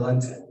y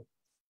enadelantan.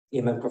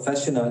 Iman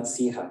professional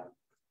siha.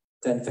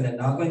 Den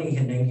fenenagan y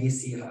hinengi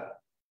siha.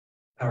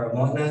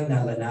 Paramona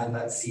na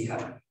lanatlat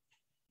siha.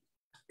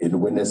 In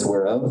witness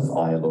whereof,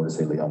 I, Lourdes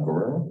Leon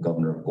Guerrero,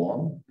 Governor of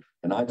Guam,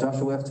 and I,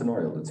 Joshua F.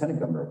 Tenorio, Lieutenant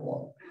Governor of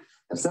Guam,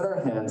 have set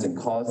our hands and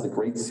caused the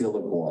Great Seal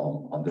of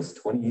Guam on this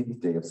 28th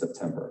day of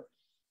September,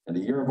 in the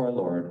year of our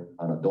Lord,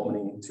 Anno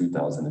Domini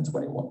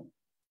 2021.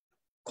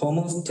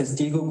 Como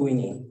testigo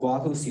guini,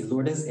 Guahu si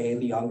Lourdes A.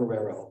 Leon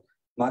Guerrero,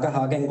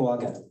 Magahagan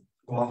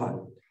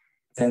Guahan,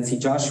 then si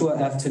Joshua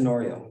F.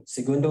 Tenorio,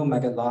 Segundo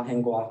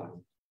Magalahan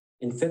Guahan,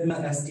 in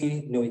Fidma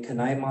Esti Nui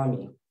Kanai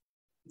Mami,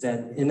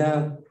 then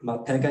ina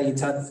mapega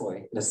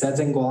itatfoy na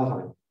sedzen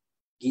Guahan,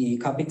 gi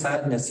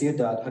kapitat na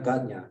ciudad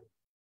Hagatnya,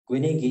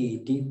 guini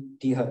gi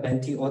di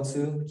habenti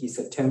otsu gi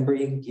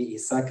Septembri gi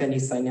isaka ni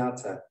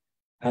sanyata,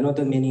 Anno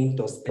Domini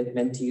dos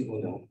Petmenti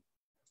Uno.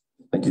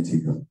 Thank you,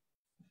 Tika.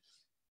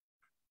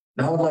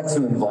 Now I'd like to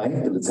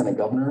invite the Lieutenant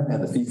Governor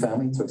and the Fee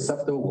family to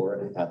accept the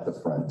award at the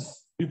front.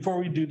 Before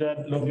we do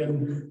that,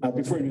 Logan,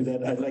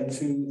 I'd like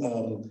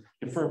to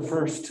defer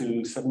first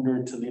to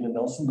Senator Talina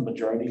Nelson, the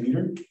Majority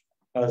Leader,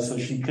 so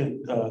she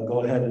could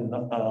go ahead and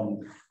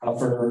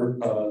offer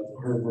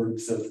her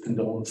words of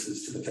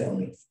condolences to the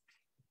family.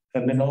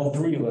 And then all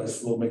three of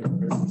us will make our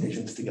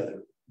presentations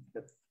together.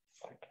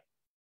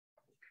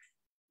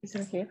 Is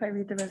it okay if I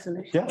read the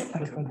resolution? Yeah.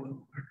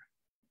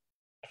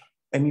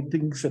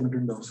 Anything,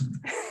 Senator Nelson?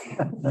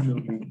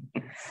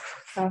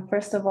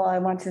 First of all, I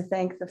want to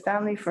thank the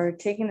family for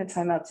taking the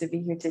time out to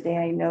be here today.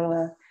 I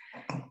know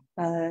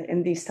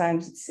in these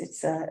times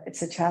it's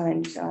a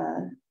challenge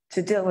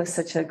to deal with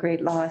such a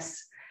great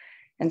loss.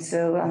 And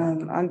so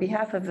on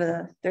behalf of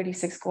the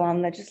 36th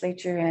Guam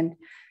legislature and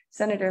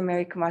Senator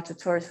Mary Camacho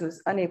Torres, who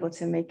was unable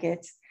to make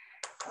it,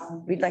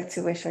 we'd like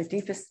to wish our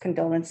deepest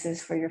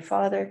condolences for your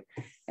father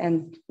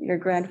and your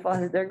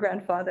grandfather, their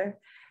grandfather,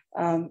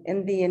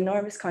 in the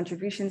enormous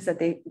contributions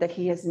that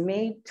he has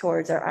made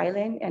towards our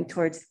island and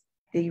towards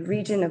the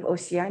region of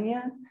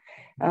Oceania.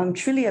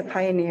 Truly a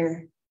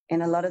pioneer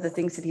in a lot of the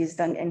things that he has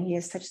done, and he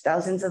has touched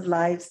thousands of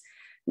lives,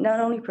 not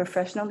only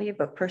professionally,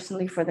 but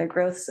personally for their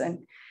growths. And,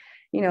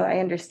 you know, I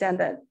understand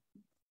that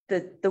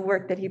the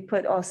work that he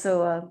put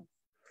also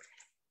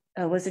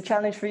was a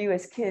challenge for you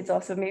as kids.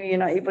 Also, maybe you're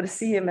not able to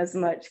see him as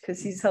much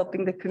because he's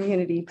helping the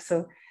community.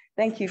 So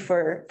thank you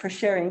for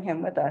sharing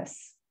him with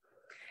us.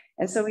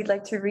 And so we'd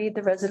like to read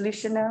the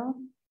resolution now.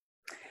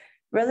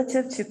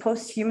 Relative to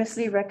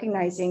posthumously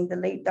recognizing the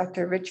late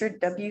Dr. Richard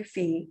W.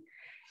 Fee,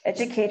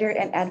 educator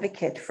and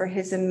advocate for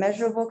his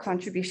immeasurable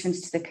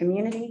contributions to the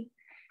community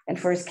and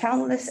for his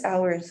countless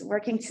hours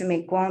working to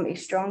make Guam a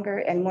stronger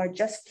and more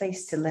just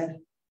place to live,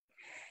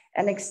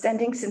 and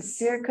extending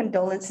sincere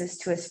condolences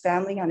to his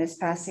family on his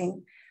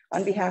passing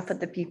on behalf of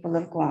the people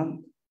of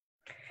Guam.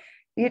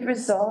 Be it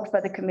resolved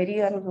by the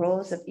Committee on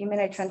Rules of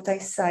Imenai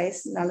Trantai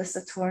Sais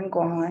Nalisator and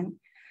Guahan,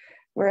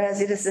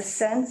 whereas it is the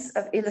sense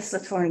of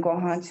Ilislator and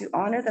Guahan to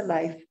honor the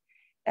life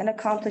and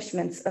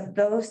accomplishments of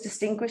those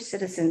distinguished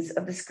citizens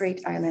of this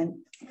great island,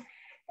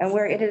 and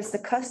where it is the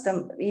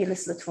custom of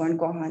Ilislator and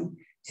Guahan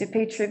to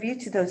pay tribute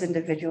to those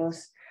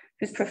individuals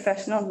whose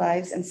professional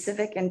lives and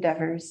civic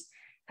endeavors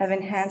have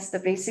enhanced the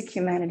basic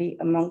humanity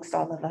amongst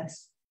all of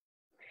us.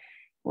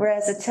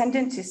 Whereas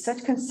attendant to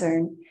such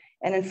concern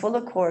and in full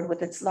accord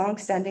with its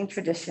long-standing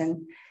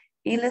tradition,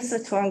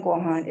 Ilislator and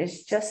Guahan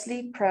is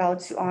justly proud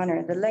to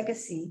honor the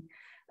legacy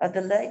of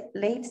the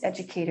late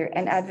educator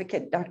and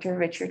advocate, Dr.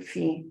 Richard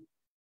Fee.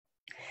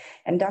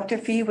 And Dr.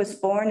 Fee was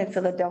born in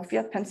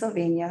Philadelphia,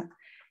 Pennsylvania,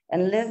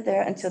 and lived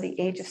there until the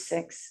age of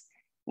 6,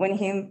 when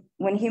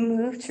he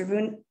moved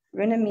to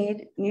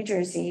Runnemede, New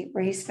Jersey,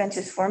 where he spent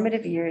his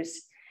formative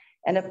years.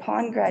 And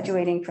upon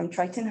graduating from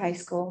Triton High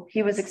School,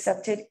 he was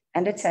accepted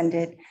and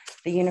attended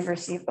the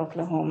University of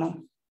Oklahoma.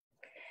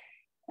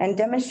 And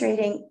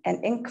demonstrating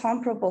an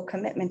incomparable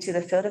commitment to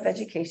the field of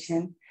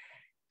education,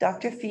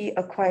 Dr. Fee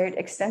acquired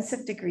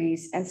extensive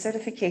degrees and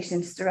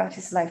certifications throughout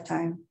his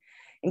lifetime,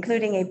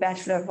 including a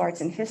Bachelor of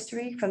Arts in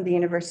History from the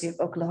University of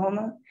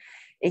Oklahoma,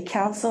 a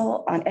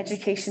Council on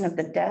Education of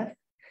the Deaf,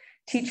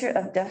 Teacher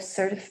of Deaf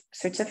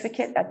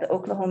Certificate at the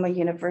Oklahoma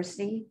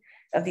University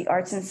of the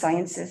Arts and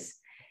Sciences,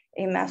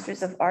 a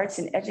Master's of Arts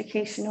in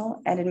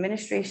Educational and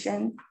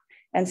Administration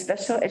and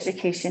Special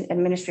Education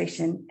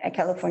Administration at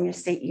California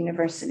State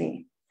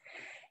University,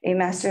 a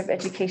Master of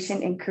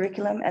Education in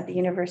Curriculum at the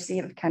University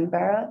of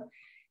Canberra,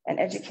 an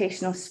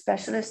Educational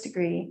Specialist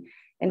degree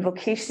in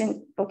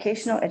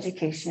Vocational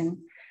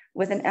Education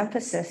with an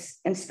emphasis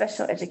in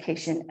Special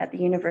Education at the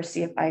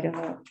University of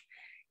Idaho,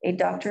 a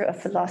Doctor of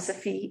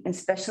Philosophy in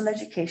Special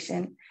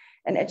Education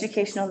and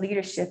Educational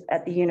Leadership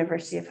at the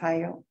University of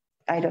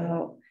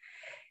Idaho,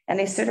 and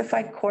a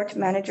Certified Court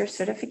Manager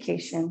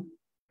certification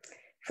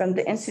from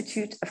the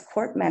Institute of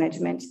Court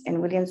Management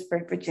in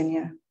Williamsburg,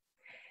 Virginia.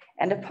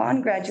 And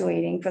upon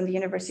graduating from the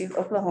University of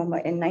Oklahoma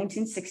in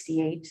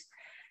 1968,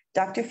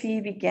 Dr.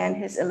 Fee began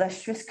his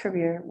illustrious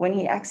career when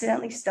he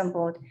accidentally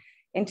stumbled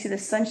into the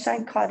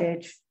Sunshine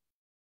Cottage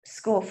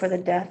School for the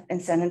Deaf in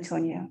San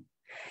Antonio,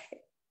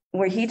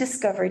 where he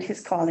discovered his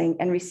calling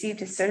and received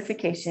his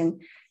certification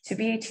to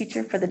be a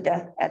teacher for the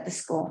deaf at the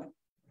school.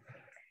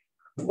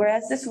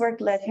 Whereas this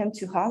work led him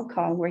to Hong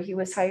Kong, where he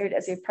was hired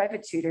as a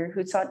private tutor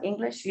who taught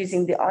English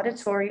using the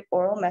auditory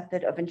oral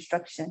method of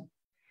instruction.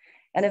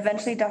 And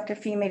eventually Dr.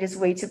 Fee made his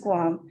way to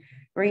Guam,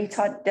 where he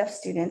taught deaf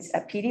students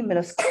at Ph.D.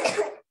 Middle School,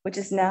 which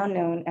is now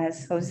known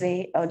as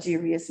Jose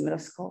Algerias Middle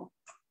School.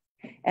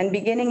 And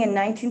beginning in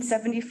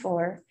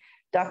 1974,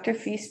 Dr.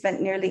 Fee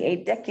spent nearly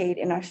a decade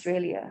in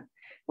Australia,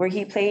 where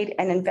he played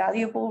an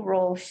invaluable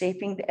role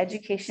shaping the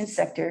education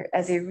sector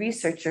as a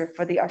researcher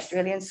for the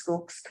Australian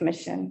Schools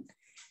Commission,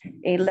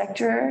 a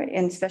lecturer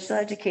in special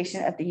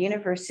education at the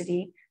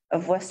University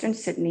of Western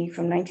Sydney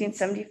from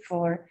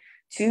 1974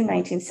 to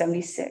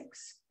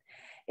 1976,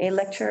 a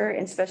lecturer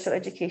in special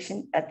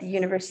education at the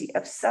University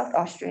of South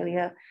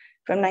Australia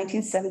from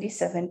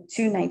 1977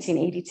 to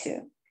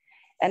 1982,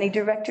 and a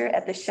director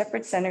at the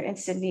Shepherd Center in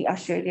Sydney,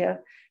 Australia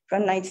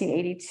from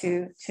 1982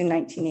 to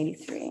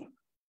 1983.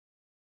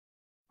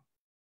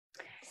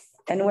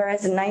 And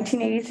whereas in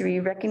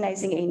 1983,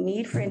 recognizing a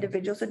need for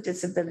individuals with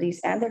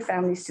disabilities and their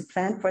families to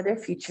plan for their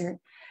future,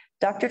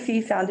 Dr. Phi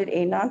founded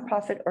a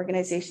nonprofit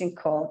organization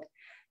called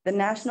the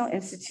National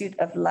Institute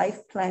of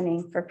Life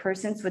Planning for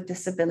Persons with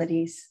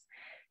Disabilities,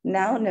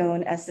 now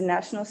known as the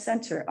National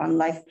Center on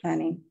Life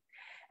Planning.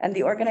 And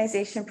the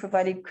organization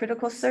provided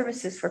critical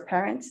services for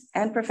parents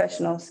and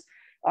professionals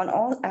on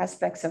all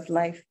aspects of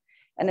life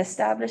and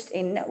established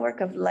a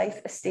network of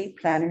life estate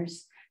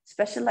planners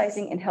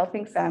specializing in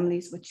helping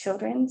families with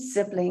children,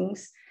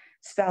 siblings,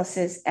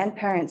 spouses, and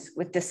parents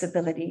with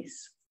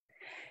disabilities.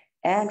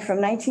 And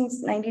from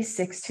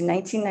 1996 to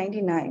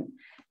 1999,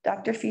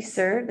 Dr. Phi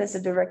served as the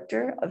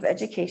Director of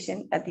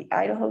Education at the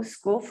Idaho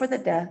School for the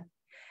Deaf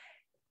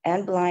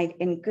and Blind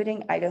in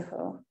Gooding,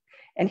 Idaho.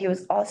 And he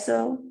was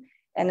also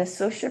an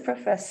Associate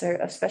Professor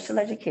of Special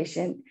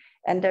Education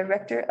and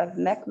Director of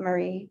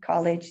McMurray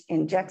College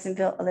in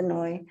Jacksonville,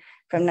 Illinois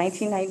from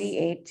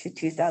 1998 to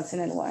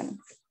 2001.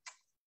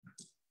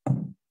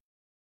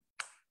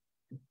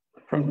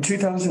 From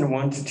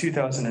 2001 to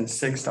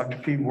 2006, Dr.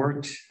 Phi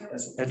worked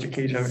as an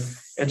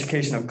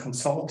educational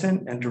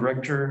consultant and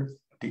director of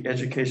the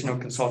Educational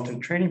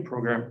Consultant Training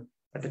Program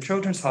at the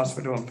Children's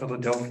Hospital in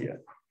Philadelphia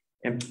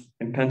in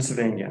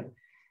Pennsylvania.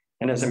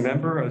 And as a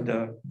member of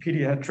the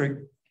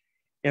pediatric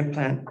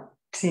implant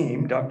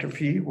team, Dr.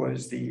 Phi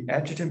was the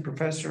adjunct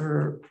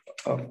professor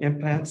of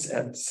implants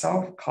at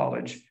South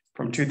College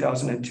from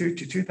 2002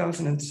 to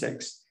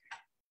 2006.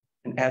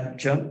 An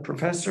adjunct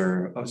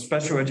professor of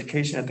special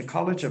education at the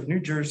College of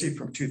New Jersey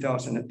from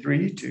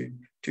 2003 to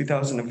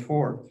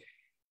 2004,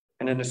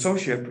 and an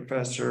associate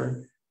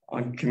professor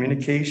on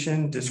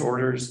communication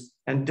disorders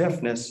and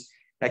deafness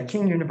at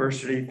King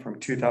University from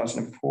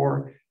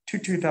 2004 to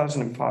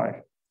 2005.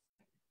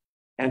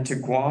 And to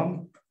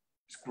Guam,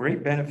 it's a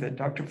great benefit.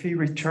 Dr. Phi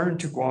returned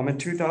to Guam in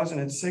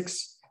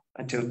 2006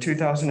 until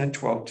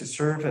 2012 to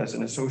serve as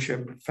an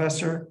associate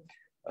professor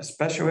of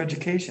special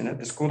education at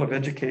the School of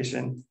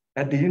Education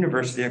at the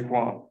University of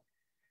Guam.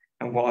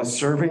 And while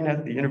serving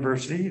at the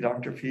university,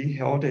 Dr. Phi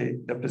held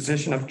the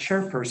position of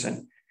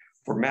chairperson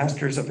for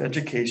Masters of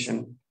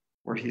Education,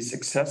 where he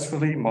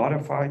successfully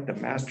modified the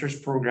master's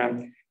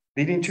program,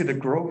 leading to the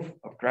growth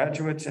of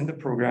graduates in the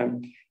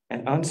program.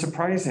 And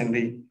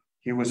unsurprisingly,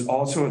 he was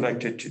also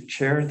elected to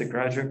chair the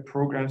Graduate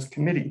Programs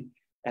Committee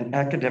and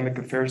Academic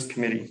Affairs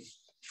Committee.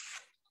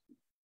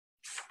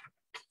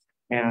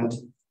 And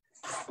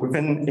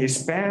within a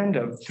span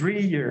of 3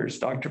 years,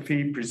 Dr.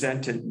 Phi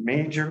presented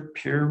major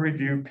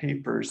peer-reviewed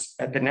papers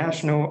at the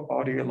National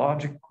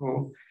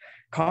Audiological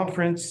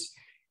Conference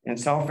in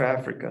South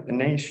Africa, the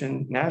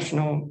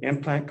National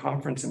Implant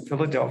Conference in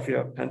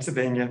Philadelphia,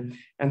 Pennsylvania,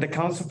 and the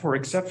Council for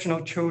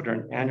Exceptional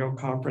Children Annual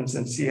Conference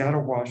in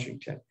Seattle,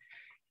 Washington,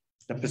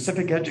 the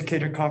Pacific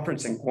Educator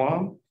Conference in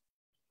Guam,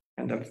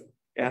 and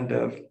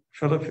the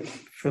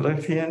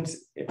Philippines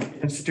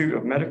Institute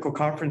of Medical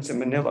Conference in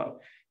Manila,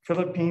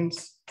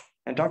 Philippines.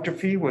 And Dr.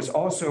 Phi was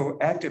also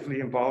actively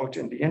involved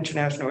in the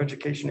international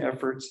education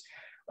efforts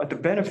of the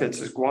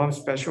Benefits of Guam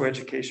Special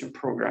Education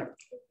Program.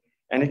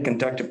 And he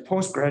conducted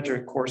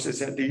postgraduate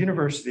courses at the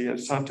University of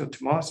Santo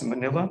Tomas in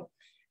Manila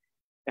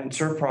and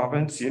Sur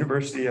Province,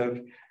 University of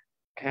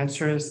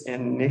Caceres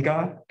in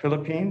Niga,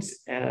 Philippines.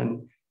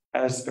 And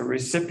as a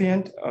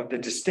recipient of the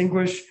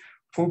Distinguished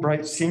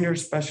Fulbright Senior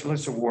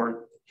Specialist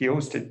Award, he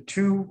hosted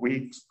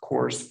 2-week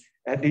course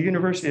at the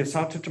University of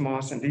Santo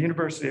Tomas and the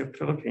University of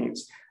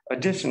Philippines.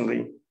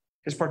 Additionally,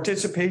 his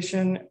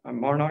participation on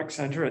Monarch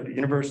Center at the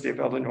University of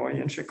Illinois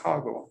in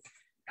Chicago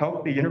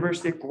helped the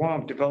University of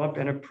Guam develop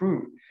and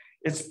improve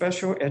its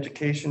special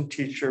education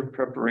teacher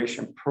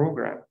preparation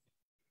program.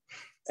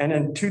 And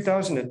in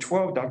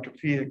 2012, Dr.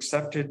 Phi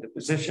accepted the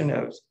position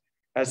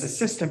as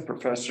assistant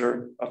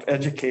professor of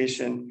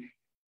education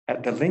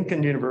at the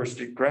Lincoln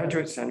University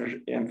Graduate Center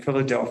in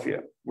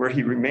Philadelphia, where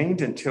he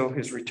remained until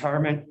his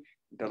retirement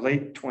in the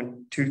late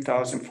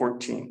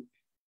 2014.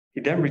 He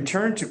then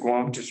returned to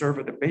Guam to serve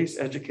at the Base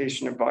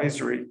Education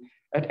Advisory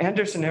at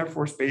Andersen Air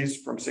Force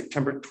Base from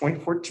September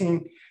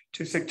 2014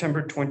 to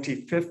September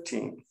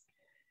 2015.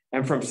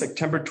 And from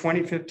September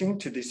 2015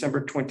 to December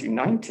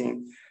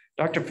 2019,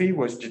 Dr. Phi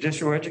was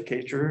judicial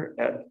educator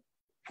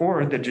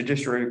for the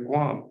Judiciary of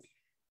Guam,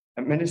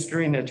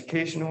 administering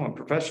educational and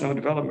professional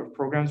development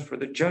programs for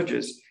the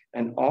judges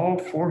and all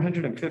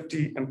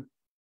 450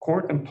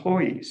 court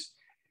employees.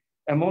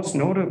 And most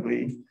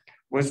notably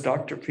was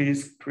Dr.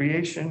 Phi's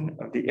creation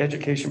of the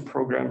education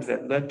programs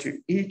that led to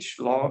each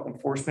law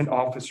enforcement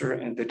officer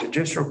in the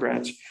judicial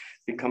branch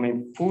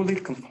becoming fully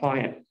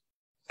compliant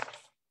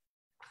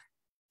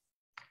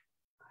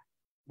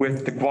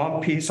with the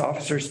Guam Peace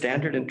Officer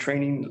Standard and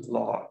Training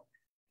Law,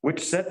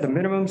 which set the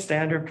minimum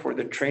standard for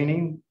the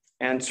training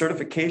and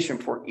certification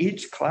for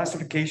each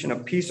classification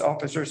of peace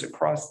officers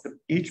across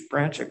each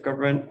branch of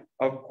government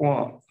of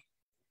Guam.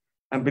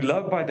 And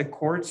beloved by the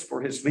courts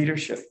for his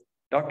leadership,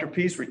 Dr.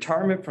 Phi's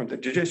retirement from the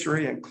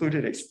judiciary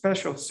included a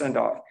special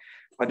send-off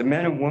by the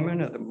men and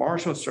women of the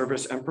Marshal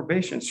Service and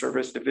Probation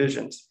Service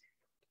divisions.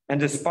 And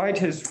despite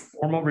his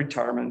formal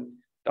retirement,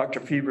 Dr.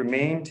 Phi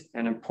remained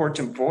an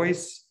important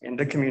voice in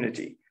the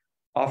community,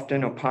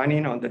 often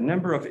opining on the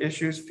number of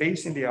issues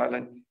facing the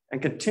island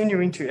and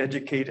continuing to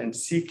educate and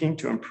seeking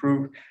to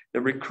improve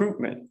the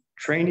recruitment,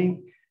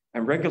 training,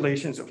 and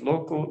regulations of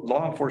local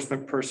law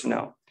enforcement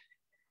personnel.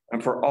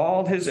 And for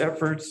all his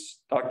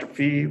efforts, Dr.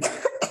 Phi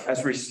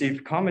has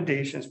received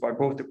commendations by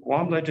both the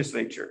Guam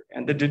legislature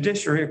and the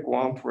judiciary of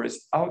Guam for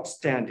his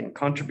outstanding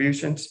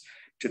contributions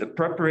to the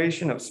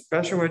preparation of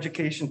special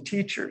education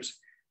teachers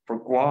for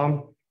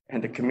Guam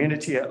and the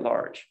community at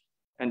large.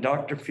 And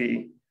Dr.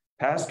 Phi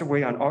passed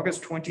away on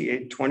August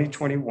 28,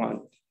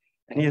 2021,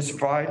 and he is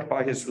survived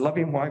by his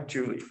loving wife,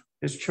 Julie,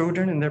 his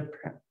children and their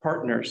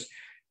partners,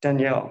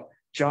 Danielle,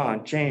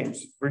 John,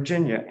 James,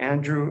 Virginia,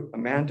 Andrew,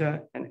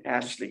 Amanda, and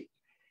Ashley,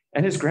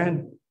 and his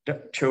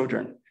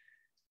grandchildren,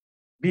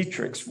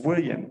 Beatrix,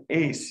 William,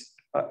 Ace,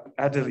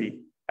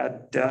 Adeline,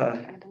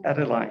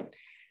 and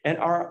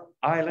our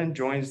island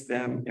joins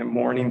them in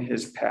mourning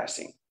his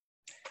passing.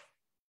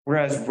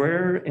 Whereas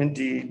rare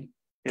indeed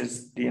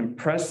is the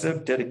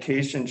impressive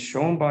dedication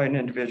shown by an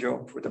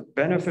individual for the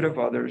benefit of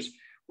others,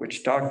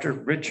 which Dr.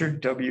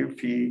 Richard W.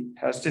 Phi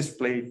has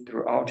displayed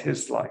throughout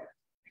his life.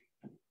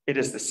 It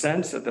is the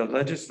sense of the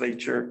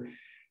legislature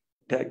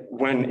that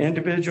when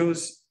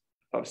individuals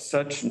of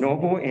such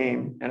noble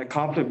aim and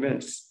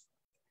accomplishments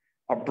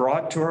are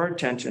brought to our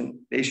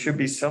attention, they should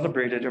be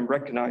celebrated and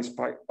recognized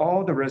by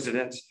all the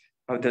residents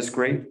of this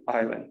great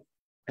island.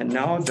 And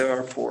now,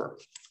 therefore,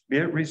 be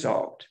it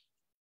resolved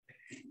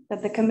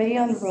that the Committee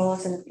on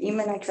Rules and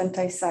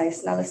Imanay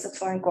Sais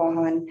Nalislatoran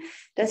Guahan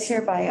does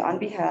hereby, on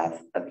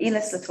behalf of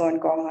Ilaslatoran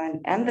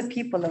Guahan and the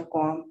people of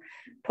Guam,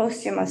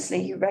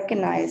 posthumously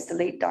recognize the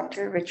late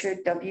Dr.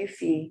 Richard W.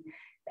 Phi,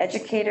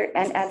 educator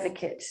and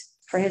advocate,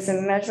 for his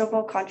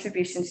immeasurable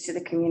contributions to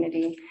the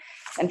community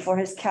and for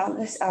his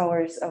countless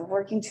hours of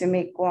working to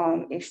make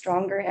Guam a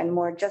stronger and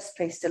more just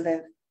place to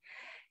live,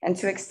 and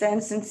to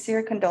extend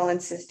sincere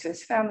condolences to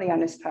his family on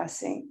his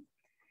passing.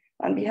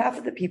 On behalf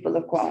of the people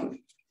of Guam,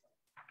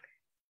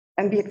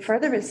 and be it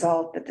further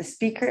resolved that the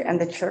Speaker and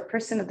the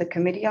Chairperson of the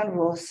Committee on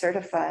Rules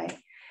certify,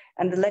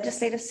 and the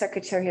Legislative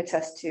Secretary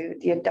attest to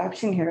the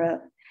adoption hereof,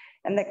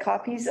 and that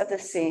copies of the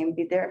same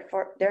be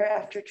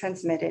thereafter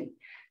transmitted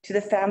to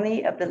the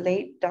family of the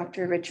late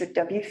Dr. Richard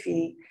W.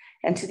 Phi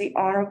and to the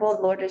Honorable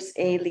Lourdes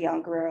A.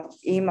 Leon Guerrero,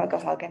 E.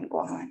 Magahagan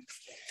Guahan.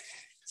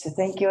 So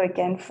thank you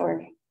again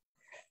for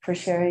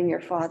sharing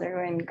your father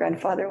and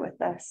grandfather with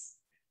us.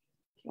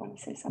 Do you want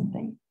to say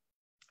something?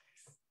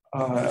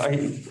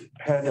 I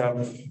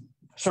had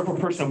several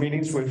personal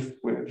meetings with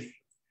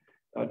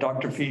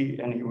Dr. Phi,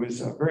 and he was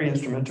very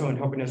instrumental in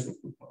helping us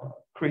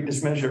create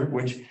this measure,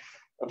 which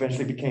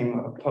eventually became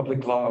a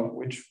public law,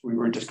 which we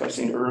were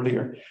discussing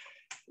earlier.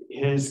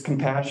 His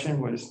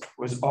compassion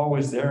was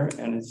always there,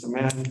 and as a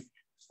man,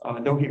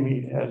 though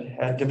he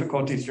had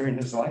difficulties during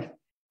his life,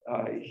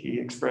 he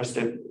expressed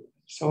it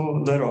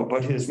so little,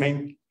 but his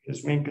main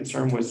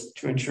concern was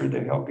to ensure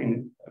they're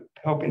helping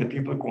the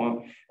people of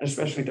Guam, and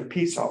especially the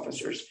peace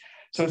officers.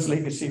 So his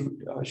legacy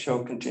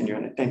shall continue,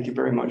 and I thank you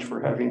very much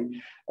for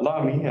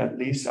allowed me, at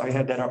least I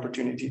had that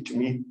opportunity to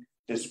meet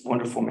this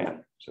wonderful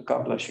man. So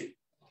God bless you.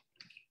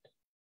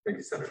 Thank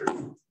you, Senator.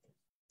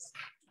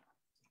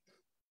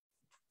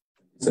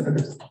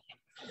 Senators.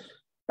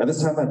 At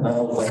this time, I'd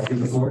now like to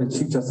give the floor to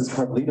Chief Justice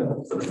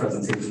Carlito for the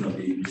presentation of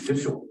the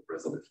judicial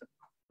resolution.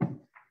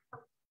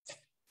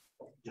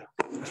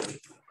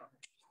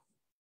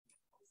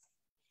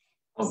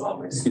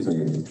 Excuse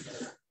me.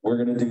 We're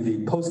going to do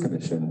the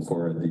post-commission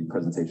for the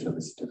presentation of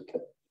the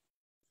certificate.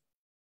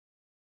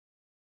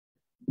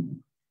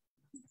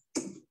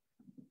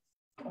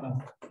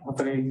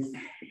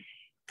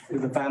 To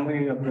the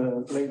family of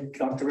the late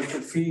Dr.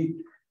 Richard Phi.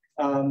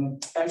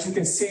 As you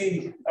can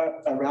see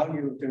around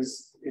you,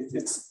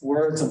 it's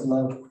words of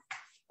love.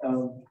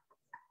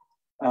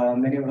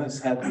 Many of us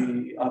had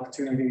the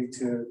opportunity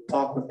to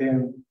talk with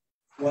him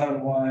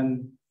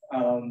one-on-one.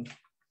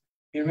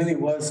 He really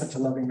was such a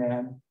loving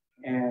man,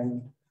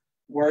 and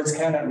words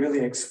cannot really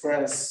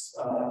express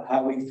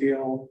how we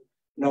feel,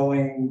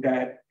 knowing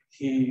that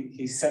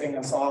he's setting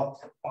us off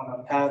on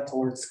a path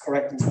towards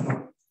correcting some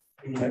of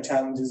the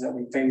challenges that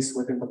we face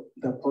within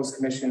the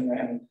post-commission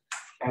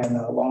and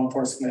law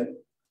enforcement.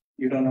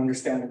 You don't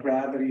understand the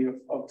gravity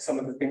of some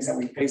of the things that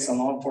we face on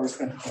law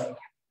enforcement.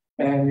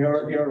 And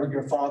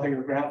your father,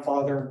 your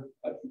grandfather,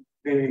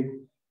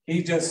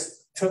 he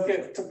just took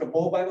the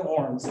bull by the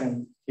horns,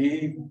 and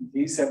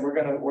he said we're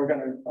gonna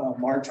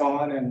march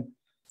on, and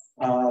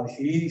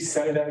he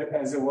said it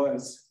as it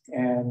was.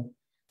 And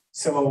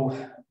so,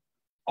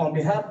 on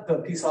behalf of the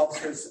Peace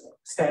Officers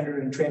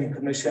Standard and Training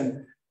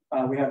Commission,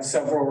 we have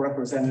several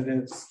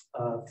representatives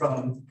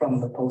from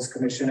the Post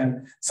Commission,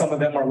 and some of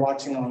them are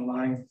watching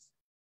online.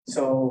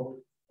 So,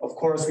 of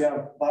course, we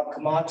have Bob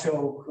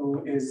Camacho,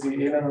 who is the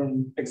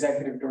interim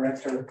executive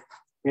director.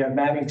 We have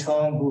Manny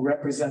Chong, who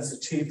represents the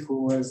chief,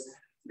 who was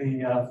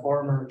the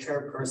former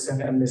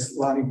chairperson, and Ms.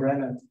 Lonnie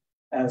Brennan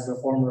as the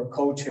former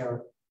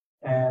co-chair.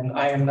 And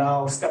I am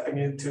now stepping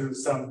into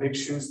some big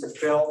shoes to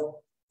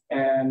fill.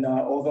 And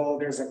although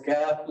there's a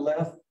gap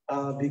left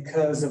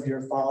because of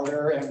your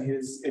father and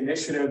his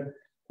initiative,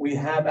 we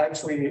have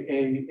actually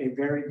a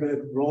very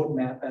good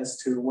roadmap as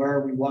to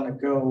where we want to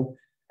go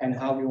and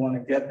how we want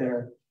to get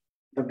there.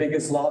 The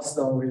biggest loss,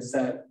 though, is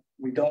that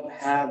we don't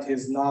have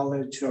his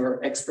knowledge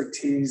or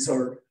expertise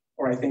or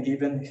I think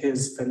even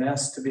his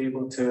finesse to be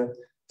able to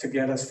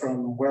get us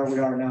from where we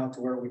are now to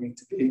where we need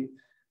to be.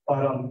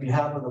 But on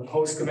behalf of the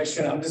Post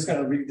Commission, I'm just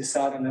going to read this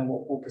out and then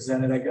we'll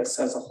present it, I guess,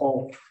 as a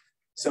whole.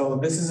 So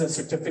this is a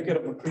certificate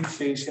of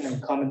appreciation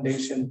and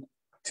commendation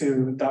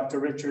to Dr.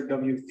 Richard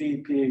W. Fee,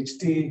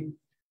 Ph.D.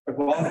 The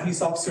Guam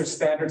Peace Officer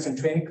Standards and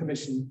Training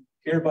Commission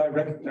hereby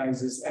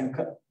recognizes and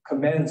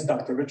commends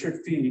Dr.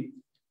 Richard Fee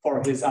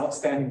for his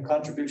outstanding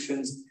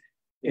contributions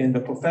in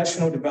the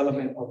professional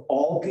development of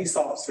all peace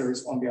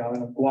officers on the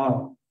island of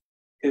Guam.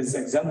 His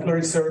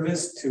exemplary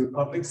service to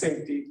public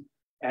safety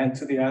and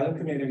to the island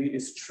community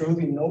is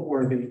truly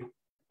noteworthy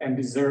and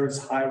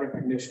deserves high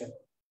recognition.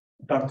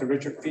 Dr.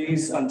 Richard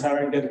Fee's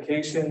untiring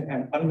dedication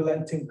and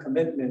unrelenting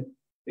commitment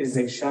is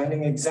a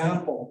shining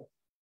example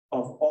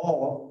for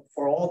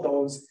all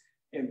those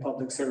in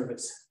public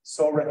service.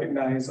 So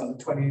recognized on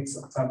the 28th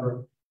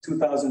September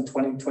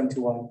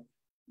 2021,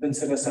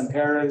 Vincent S.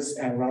 Perez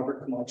and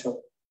Robert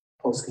Camacho,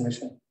 Post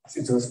Commission.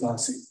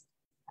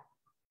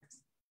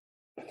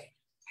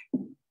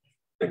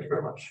 Thank you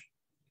very much.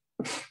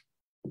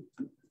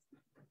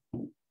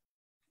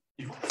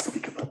 You want to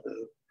speak about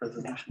the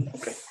presentation?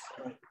 Okay.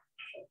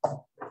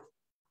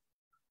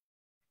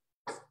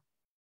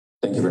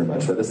 Thank you very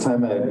much. At this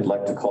time, I would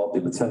like to call the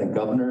Lieutenant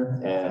Governor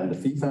and the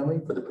Fee family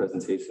for the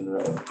presentation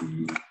of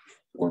the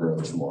Order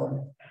of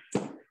Chamorri.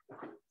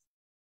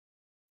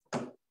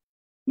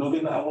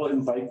 Logan, I will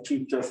invite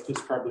Chief Justice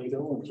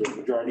Carlito and the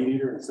Majority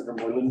Leader and Senator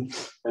Moreland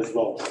as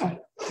well.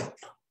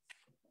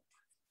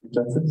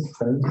 Justice,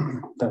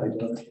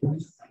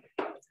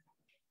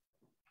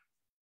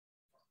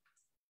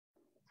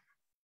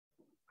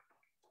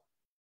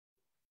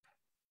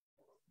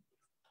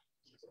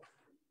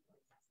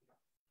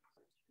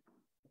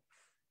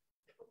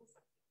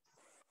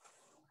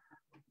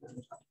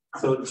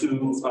 So to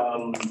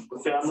the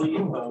family,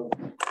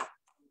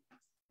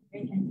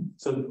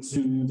 so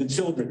to the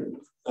children,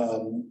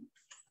 and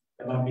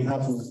on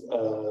behalf of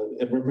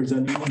and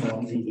representing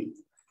Mom Julie,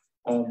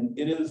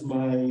 it is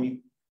my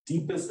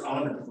deepest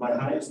honor, my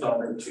highest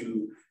honor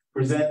to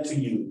present to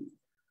you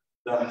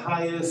the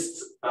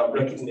highest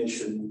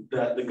recognition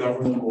that the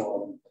government of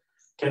Guam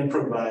can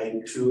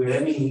provide to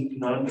any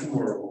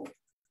non-Chamorro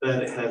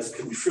that has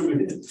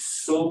contributed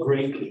so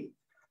greatly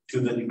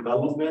to the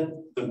development,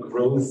 the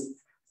growth,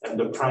 and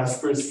the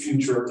prosperous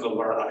future of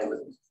our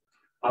island.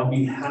 On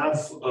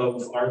behalf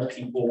of our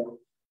people,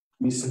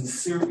 we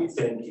sincerely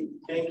thank you.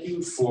 Thank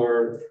you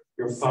for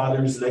your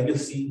father's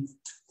legacy.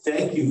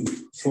 Thank you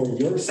for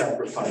your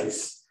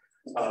sacrifice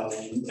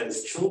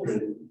as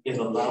children in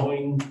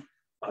allowing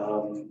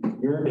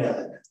your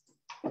dad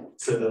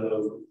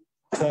to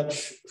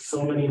touch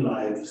so many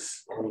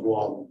lives on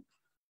Guam.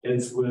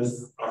 It's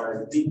with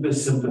our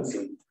deepest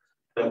sympathy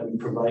that we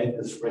provide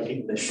this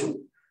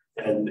recognition,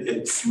 and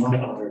it's my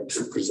honor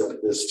to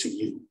present this to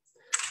you.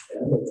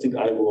 And I think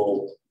I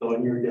will,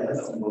 knowing your dad,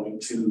 I'm going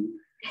to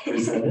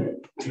present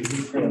it to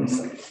his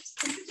grandson.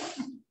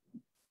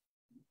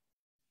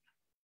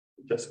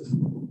 Justice.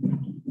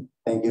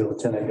 Thank you,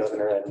 Lieutenant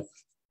Governor.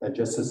 And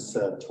Justice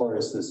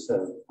Torres is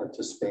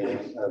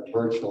participating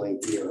virtually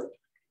here.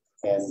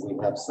 And we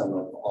have some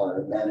of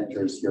our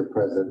managers here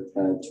present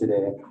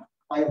today.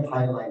 I have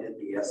highlighted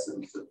the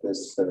essence of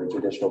this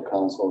Judicial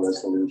Council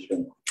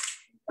resolution,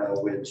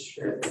 which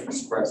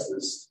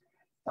expresses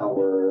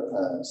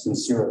our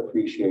sincere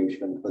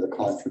appreciation for the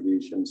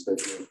contributions that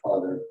your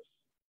father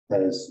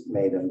has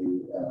made and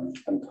the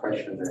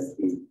impression that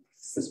he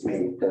has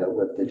made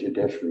with the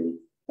judiciary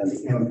and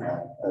the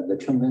impact, the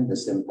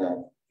tremendous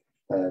impact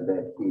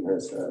that he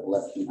has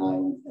left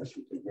behind, as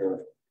you can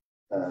hear,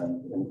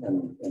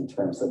 in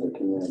terms of the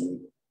community.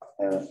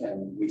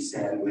 And we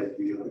stand with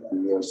you,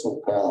 and we are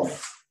so proud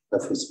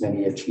of his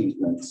many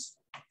achievements.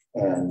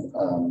 And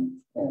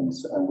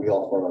we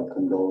offer our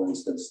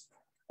condolences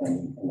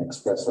and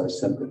express our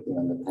sympathy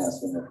on the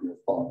passing of your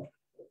father.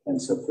 And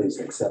so please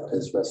accept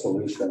this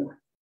resolution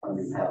on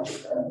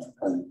behalf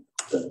of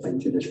the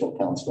Judicial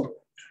Council.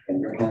 And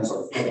your hands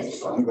are full,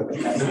 so I'm going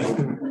to pass it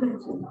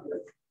over.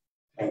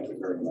 Thank you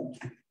very much.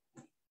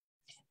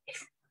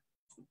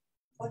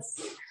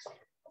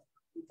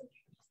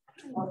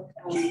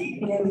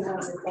 Again, we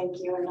want to thank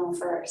you and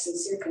offer our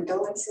sincere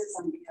condolences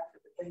on behalf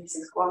of the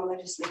 36 Guam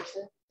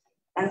legislature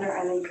and our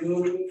island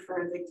community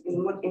for the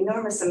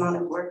enormous amount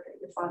of work that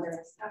your father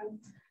has done,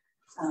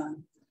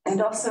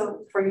 and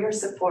also for your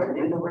support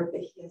in the work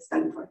that he has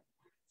done for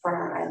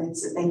our island.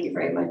 So thank you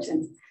very much.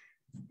 And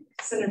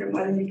Senator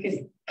Moreland, you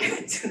could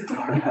get to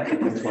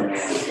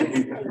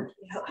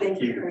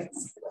thank you very much.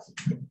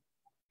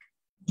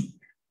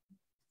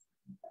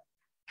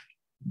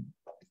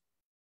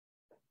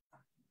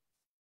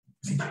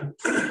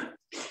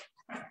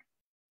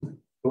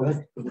 Go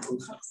ahead.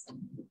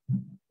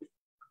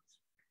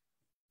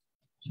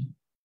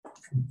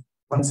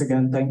 Once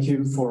again, thank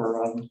you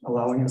for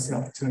allowing us the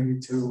opportunity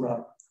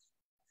to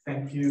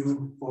thank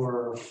you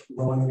for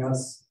loaning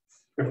us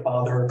your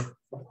father.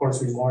 Of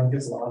course, we mourn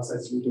his loss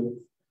as you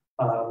do.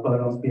 But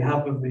on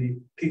behalf of the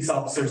Peace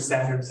Officer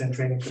Standards and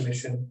Training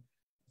Commission,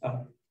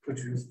 would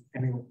you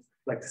anyone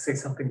like to say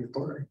something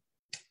before?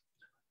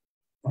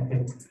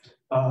 Okay.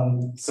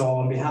 So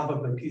on behalf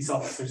of the Peace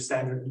Officer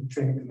Standards and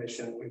Training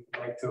Commission, we'd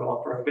like to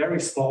offer a very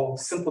small,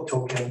 simple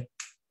token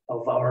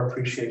of our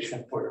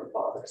appreciation for your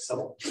father.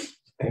 So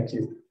thank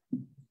you.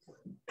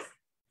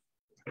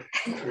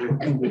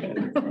 Thank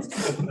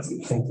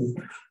you.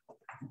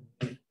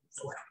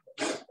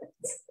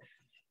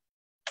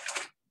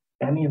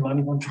 Annie and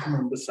Lonnie, why don't you come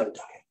on this side?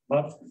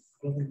 Bob?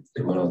 You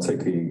want to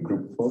take a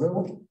group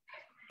photo?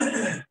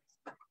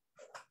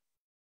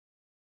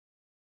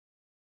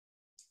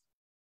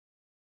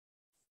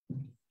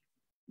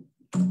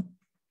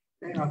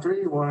 Okay, on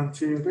 3, 1,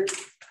 2, 3.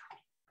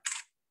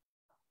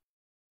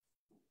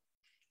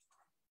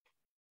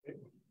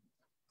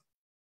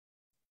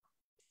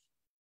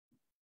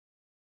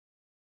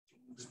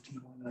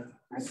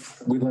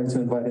 We'd like to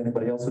invite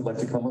anybody else who'd like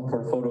to come up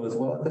for a photo as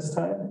well at this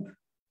time.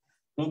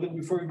 Logan,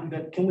 before we do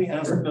that, can we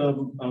ask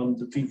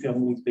the Fee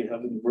family if they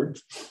have any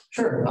words?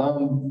 Sure.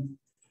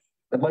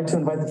 I'd like to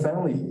invite the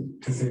family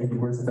to say any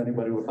words if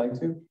anybody would like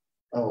to.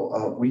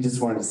 We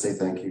just wanted to say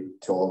thank you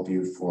to all of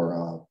you for,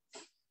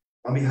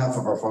 on behalf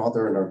of our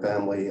father and our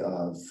family,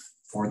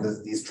 for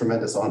these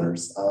tremendous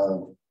honors.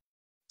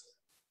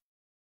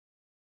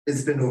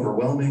 It's been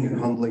overwhelming and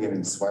humbling and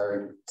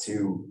inspiring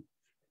to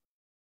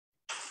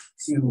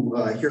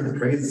hear the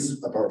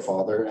praise of our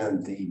father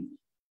and the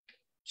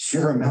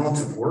sheer amount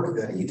of work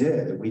that he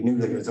did. We knew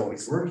that he was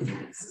always working.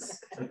 This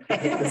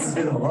has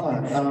been a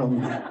lot.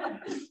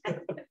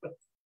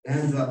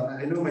 And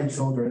I know my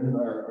children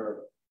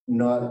are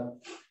not,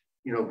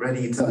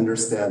 ready to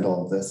understand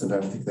all of this, and I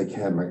don't think they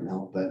can right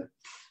now, but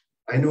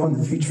I know in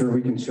the future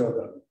we can show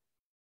them.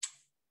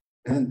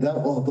 And that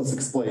will help us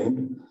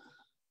explain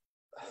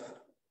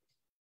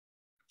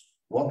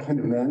what kind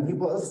of man he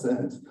was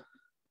and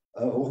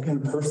what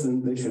kind of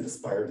person they should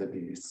aspire to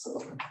be. So,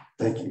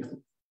 thank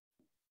you.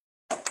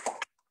 Thank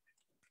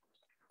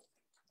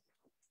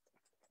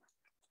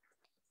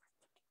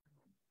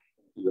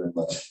you very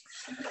much.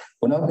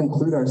 We'll now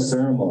conclude our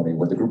ceremony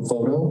with a group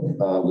photo.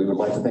 We would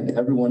like to thank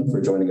everyone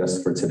for joining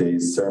us for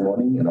today's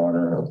ceremony in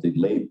honor of the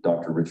late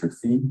Dr. Richard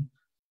Fee.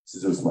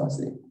 Suzus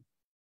Masi.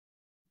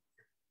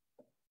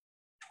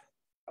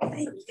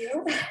 Thank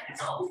you.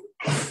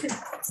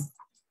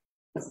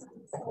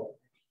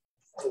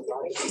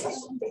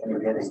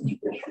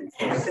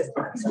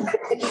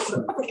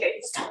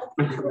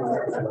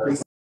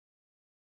 Okay.